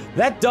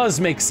 That does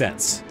make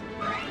sense.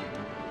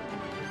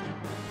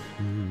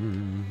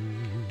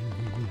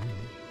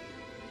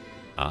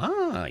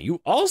 Ah,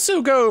 you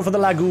also go for the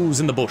Lagoos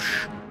in the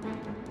bush.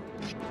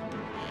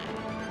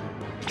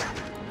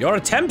 Your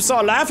attempts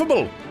are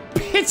laughable.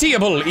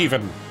 Pitiable,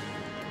 even.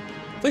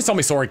 Please tell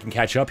me Sora can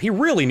catch up. He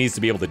really needs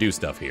to be able to do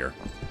stuff here.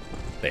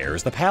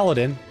 There's the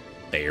Paladin.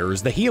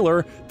 There's the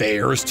healer.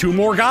 There's 2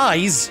 more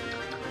guys.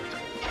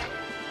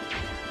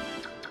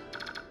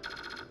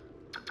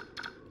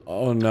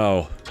 Oh,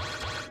 no.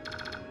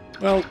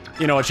 Well,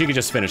 you know what? She could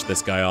just finish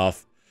this guy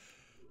off.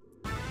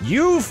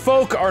 You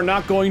folk are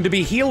not going to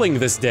be healing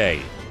this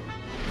day.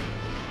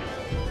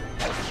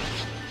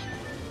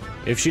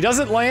 If she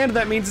doesn't land,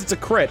 that means it's a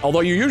crit. Although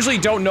you usually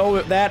don't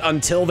know that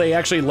until they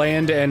actually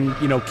land and,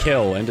 you know,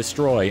 kill and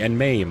destroy and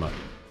maim.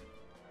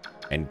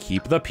 And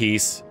keep the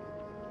peace.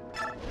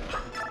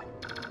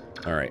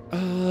 Alright,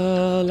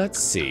 let's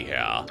see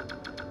here.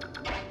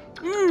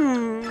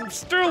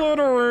 Still out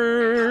of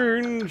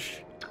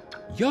range.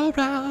 You're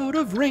out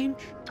of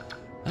range.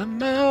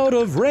 I'm out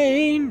of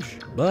range.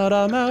 But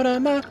I'm out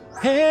of my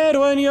head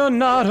when you're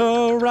not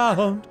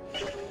around.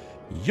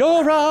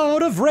 You're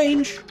out of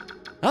range.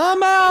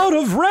 I'm out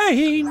of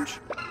range,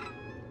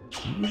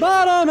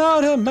 but I'm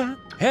out of my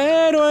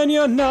head when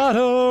you're not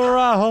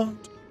around.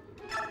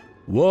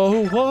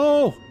 Whoa,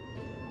 whoa,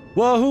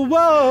 whoa,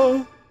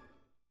 whoa.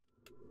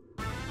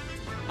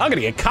 I'm gonna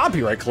get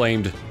copyright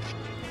claimed.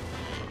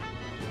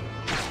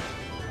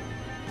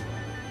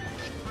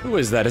 Who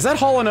is that? Is that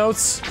Hall &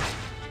 Oates?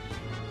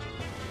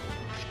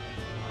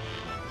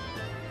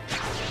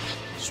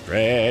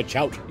 Stretch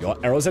out your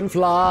arrows and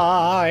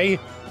fly.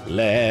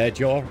 Let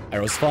your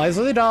arrows fly as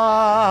they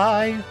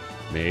die.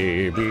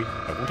 Maybe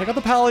I won't take out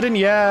the paladin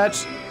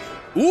yet.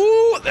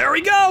 Ooh, there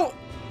we go.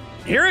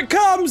 Here it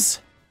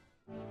comes.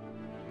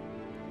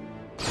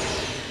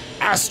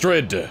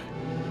 Astrid.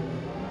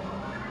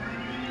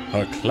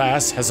 Her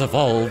class has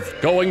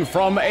evolved, going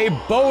from a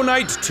bow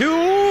knight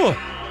to...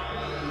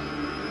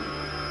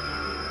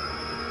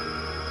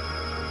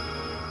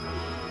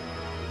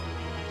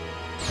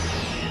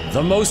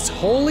 the most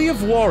holy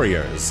of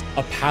warriors,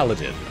 a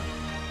paladin.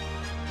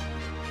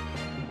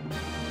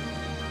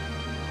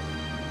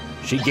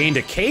 She gained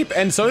a cape,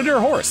 and so did her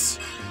horse.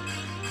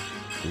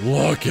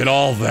 Look at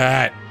all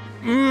that.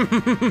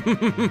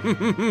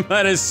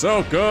 That is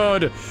so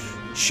good.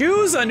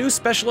 Choose a new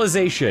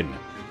specialization.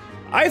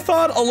 I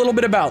thought a little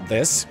bit about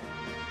this,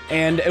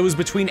 and it was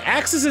between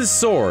axes and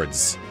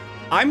swords.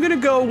 I'm gonna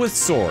go with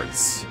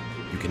swords.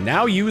 You can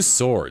now use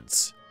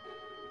swords.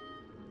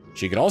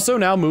 She can also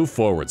now move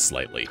forward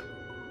slightly.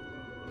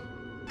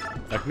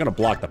 I'm gonna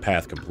block the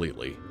path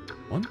completely.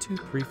 1, 2,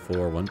 3,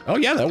 4, 1. Oh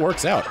yeah, that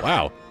works out,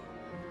 wow.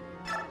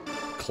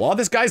 Claw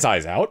this guy's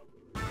eyes out.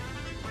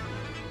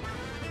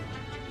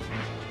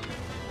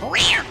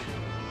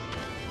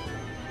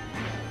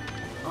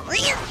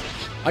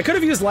 I could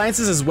have used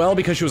lances as well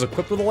because she was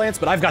equipped with a lance,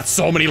 but I've got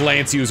so many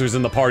lance users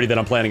in the party that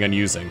I'm planning on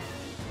using.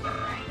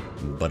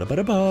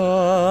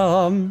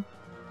 Ba-da-ba-da-bum.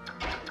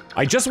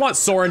 I just want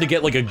Soren to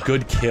get like a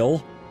good kill.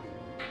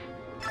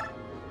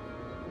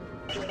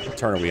 What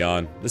turn are we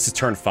on? This is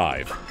turn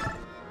 5.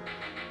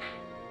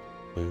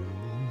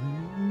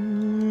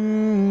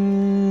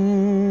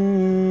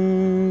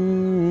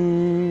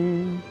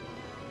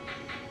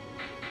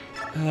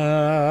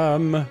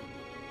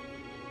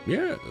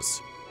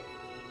 Yes.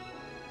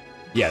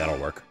 Yeah, that'll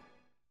work.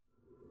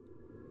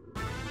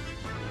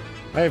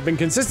 I have been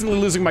consistently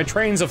losing my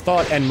trains of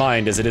thought and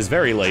mind as it is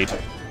very late.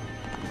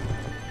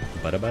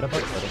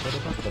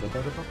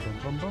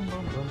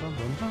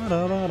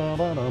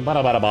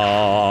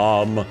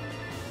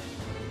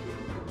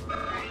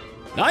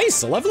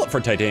 Nice, a level up for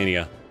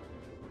Titania.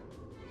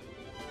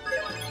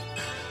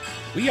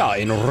 We are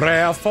in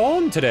rare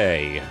form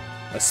today.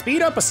 A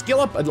speed up, a skill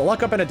up, a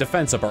luck up, and a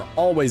defense up are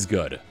always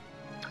good.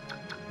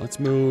 Let's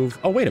move.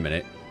 Oh, wait a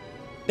minute.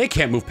 They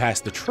can't move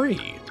past the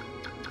tree.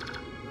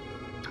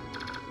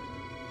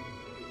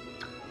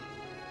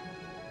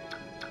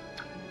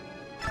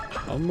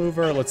 I'll move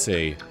her, let's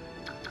see.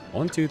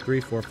 1, 2,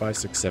 3, 4, 5,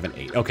 6, 7,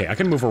 8. Okay, I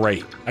can move her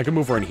right. I can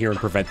move her in here and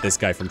prevent this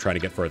guy from trying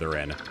to get further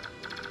in.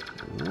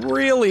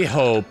 Really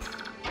hope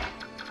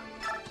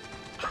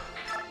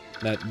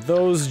that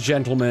those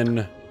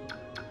gentlemen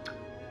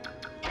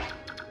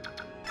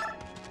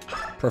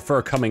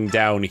prefer coming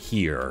down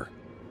here.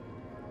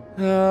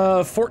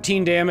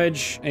 14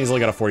 damage, and he's only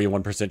got a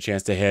 41%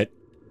 chance to hit.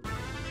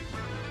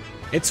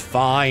 It's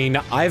fine,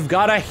 I've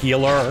got a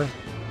healer.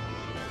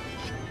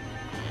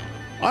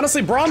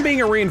 Honestly, Braum being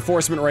a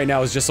reinforcement right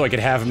now is just so I could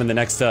have him in the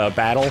next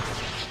battle.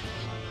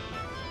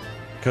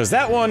 Because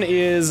that one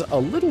is a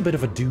little bit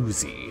of a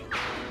doozy.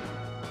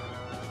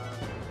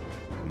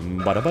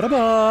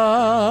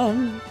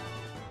 Ba-da-ba-da-bum.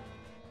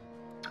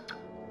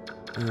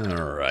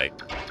 Alright.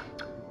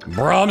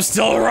 Braum's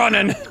still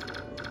running!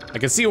 I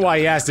can see why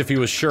he asked if he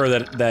was sure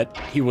that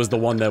he was the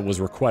one that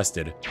was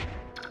requested.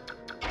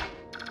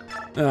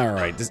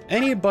 Alright, does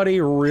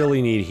anybody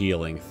really need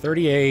healing?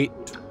 38,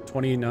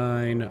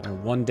 29,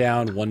 1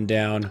 down, 1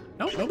 down.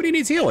 Nope, nobody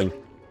needs healing.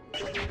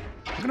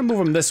 I'm gonna move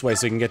him this way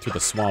so he can get through the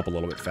swamp a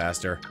little bit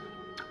faster.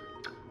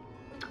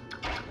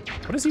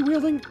 What is he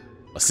wielding?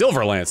 A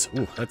silver lance.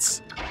 Ooh,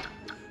 that's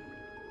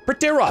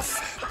pretty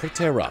rough.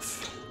 Pretty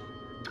rough.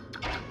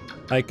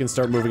 I can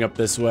start moving up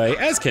this way,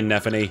 as can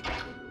Nephany.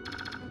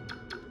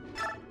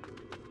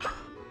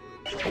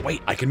 Oh,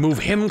 wait, I can move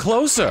him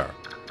closer.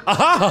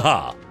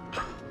 Aha!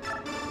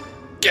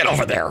 Get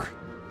over there!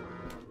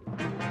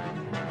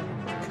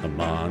 Come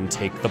on,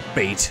 take the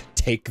bait.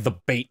 Take the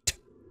bait.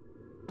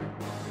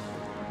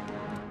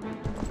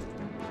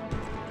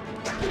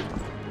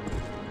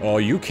 Oh,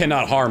 you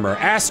cannot harm her.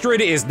 Astrid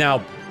is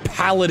now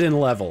paladin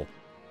level.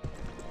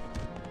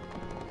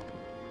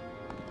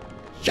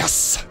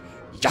 Yes!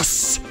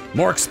 Yes!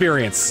 More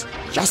experience.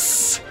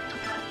 Yes!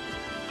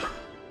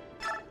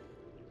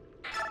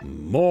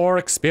 More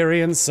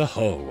experience,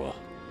 aho.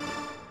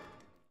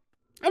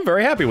 I'm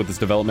very happy with this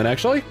development,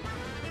 actually.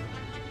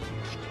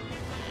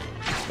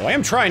 Though I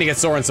am trying to get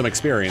Soren some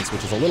experience,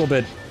 which is a little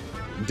bit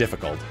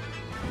difficult.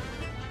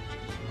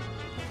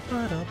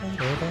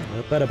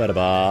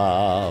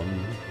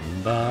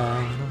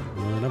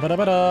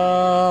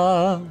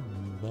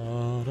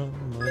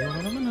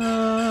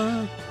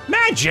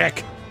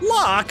 Magic!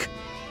 Luck!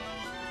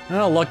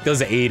 Well, luck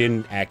does aid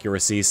in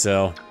accuracy,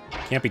 so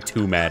can't be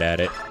too mad at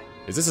it.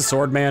 Is this a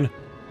sword man?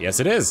 Yes,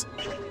 it is.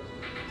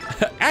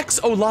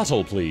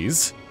 Axolotl,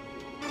 please.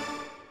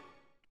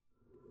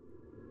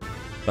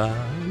 Oh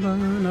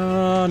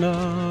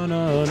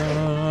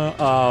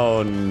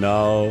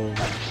no.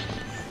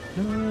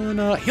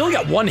 No. He only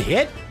got 1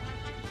 hit?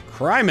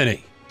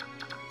 Criminy.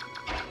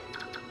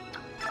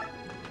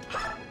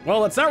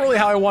 Well, that's not really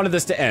how I wanted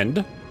this to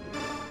end.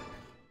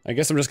 I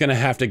guess I'm just gonna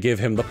have to give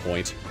him the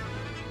point.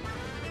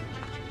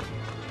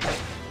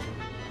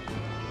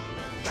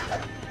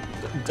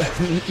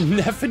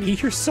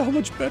 Neffany, you're so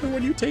much better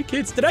when you take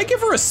hits. Did I give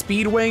her a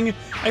speed wing?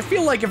 I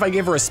feel like if I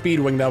gave her a speed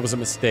wing, that was a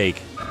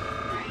mistake.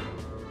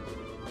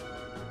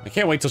 I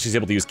can't wait till she's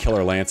able to use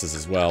killer lances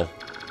as well.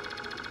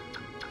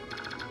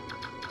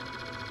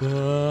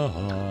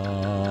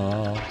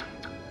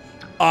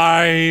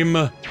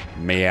 I'm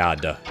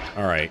mad.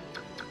 Alright.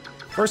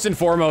 First and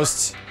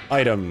foremost,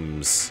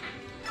 items.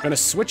 I'm gonna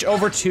switch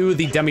over to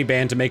the demi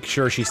band to make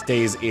sure she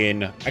stays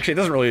in. Actually,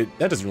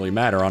 that doesn't really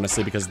matter,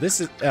 honestly, because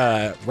this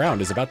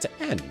round is about to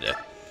end.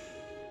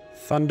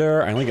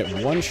 Thunder, I only get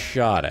one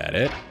shot at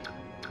it.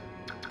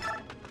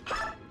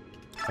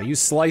 If I use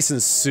Slice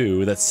and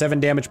Sue, that's 7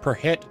 damage per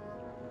hit.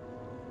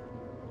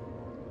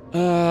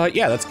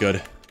 Yeah, that's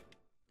good.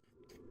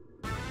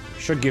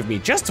 Should give me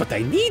just what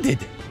I needed.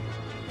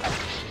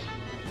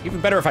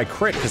 Even better if I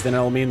crit, because then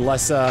it'll mean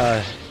less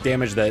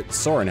damage that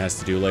Soren has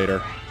to do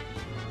later.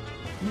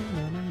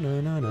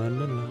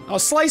 Oh,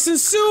 Slice and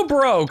Sue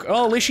broke!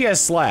 Oh, at least she has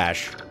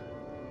Slash.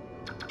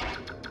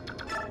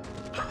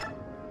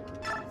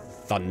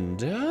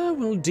 Thunder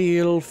will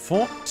deal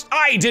 4.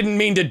 I didn't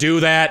mean to do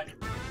that!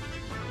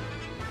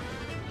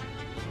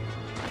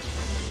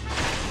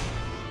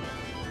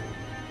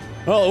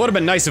 Well, it would have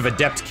been nice if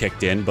Adept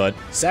kicked in, but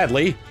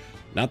sadly,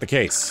 not the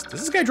case. Does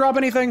this guy drop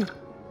anything?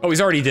 Oh,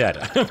 he's already dead.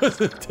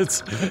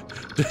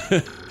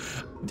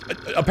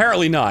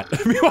 Apparently not.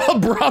 Meanwhile,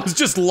 Brahm's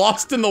just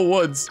lost in the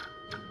woods.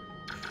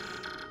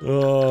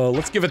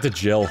 Let's give it to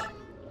Jill.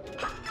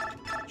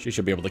 She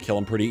should be able to kill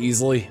him pretty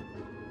easily.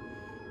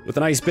 With a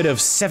nice bit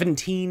of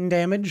 17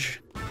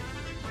 damage.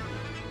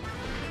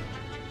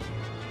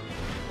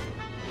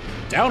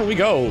 Down we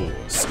go.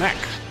 Smack.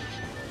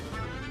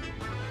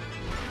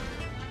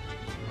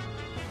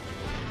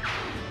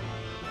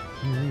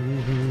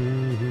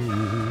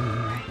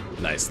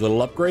 Nice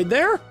little upgrade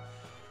there.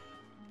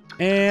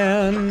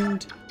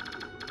 And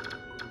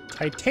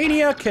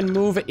Titania can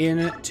move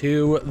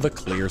into the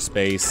clear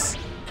space.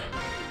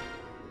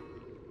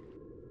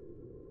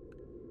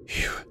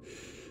 Phew.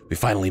 We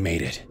finally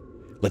made it.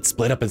 Let's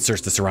split up and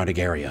search the surrounding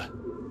area.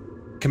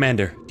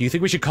 Commander, do you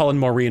think we should call in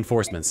more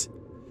reinforcements?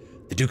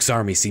 The Duke's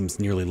army seems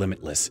nearly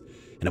limitless,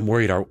 and I'm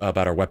worried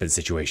about our weapons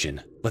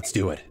situation. Let's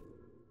do it.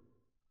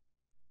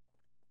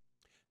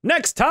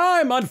 Next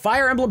time on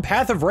Fire Emblem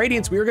Path of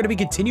Radiance, we are going to be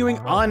continuing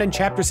on in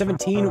Chapter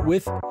 17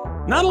 with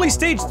not only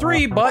Stage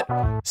 3, but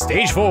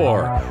Stage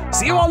 4.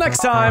 See you all next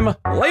time.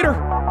 Later.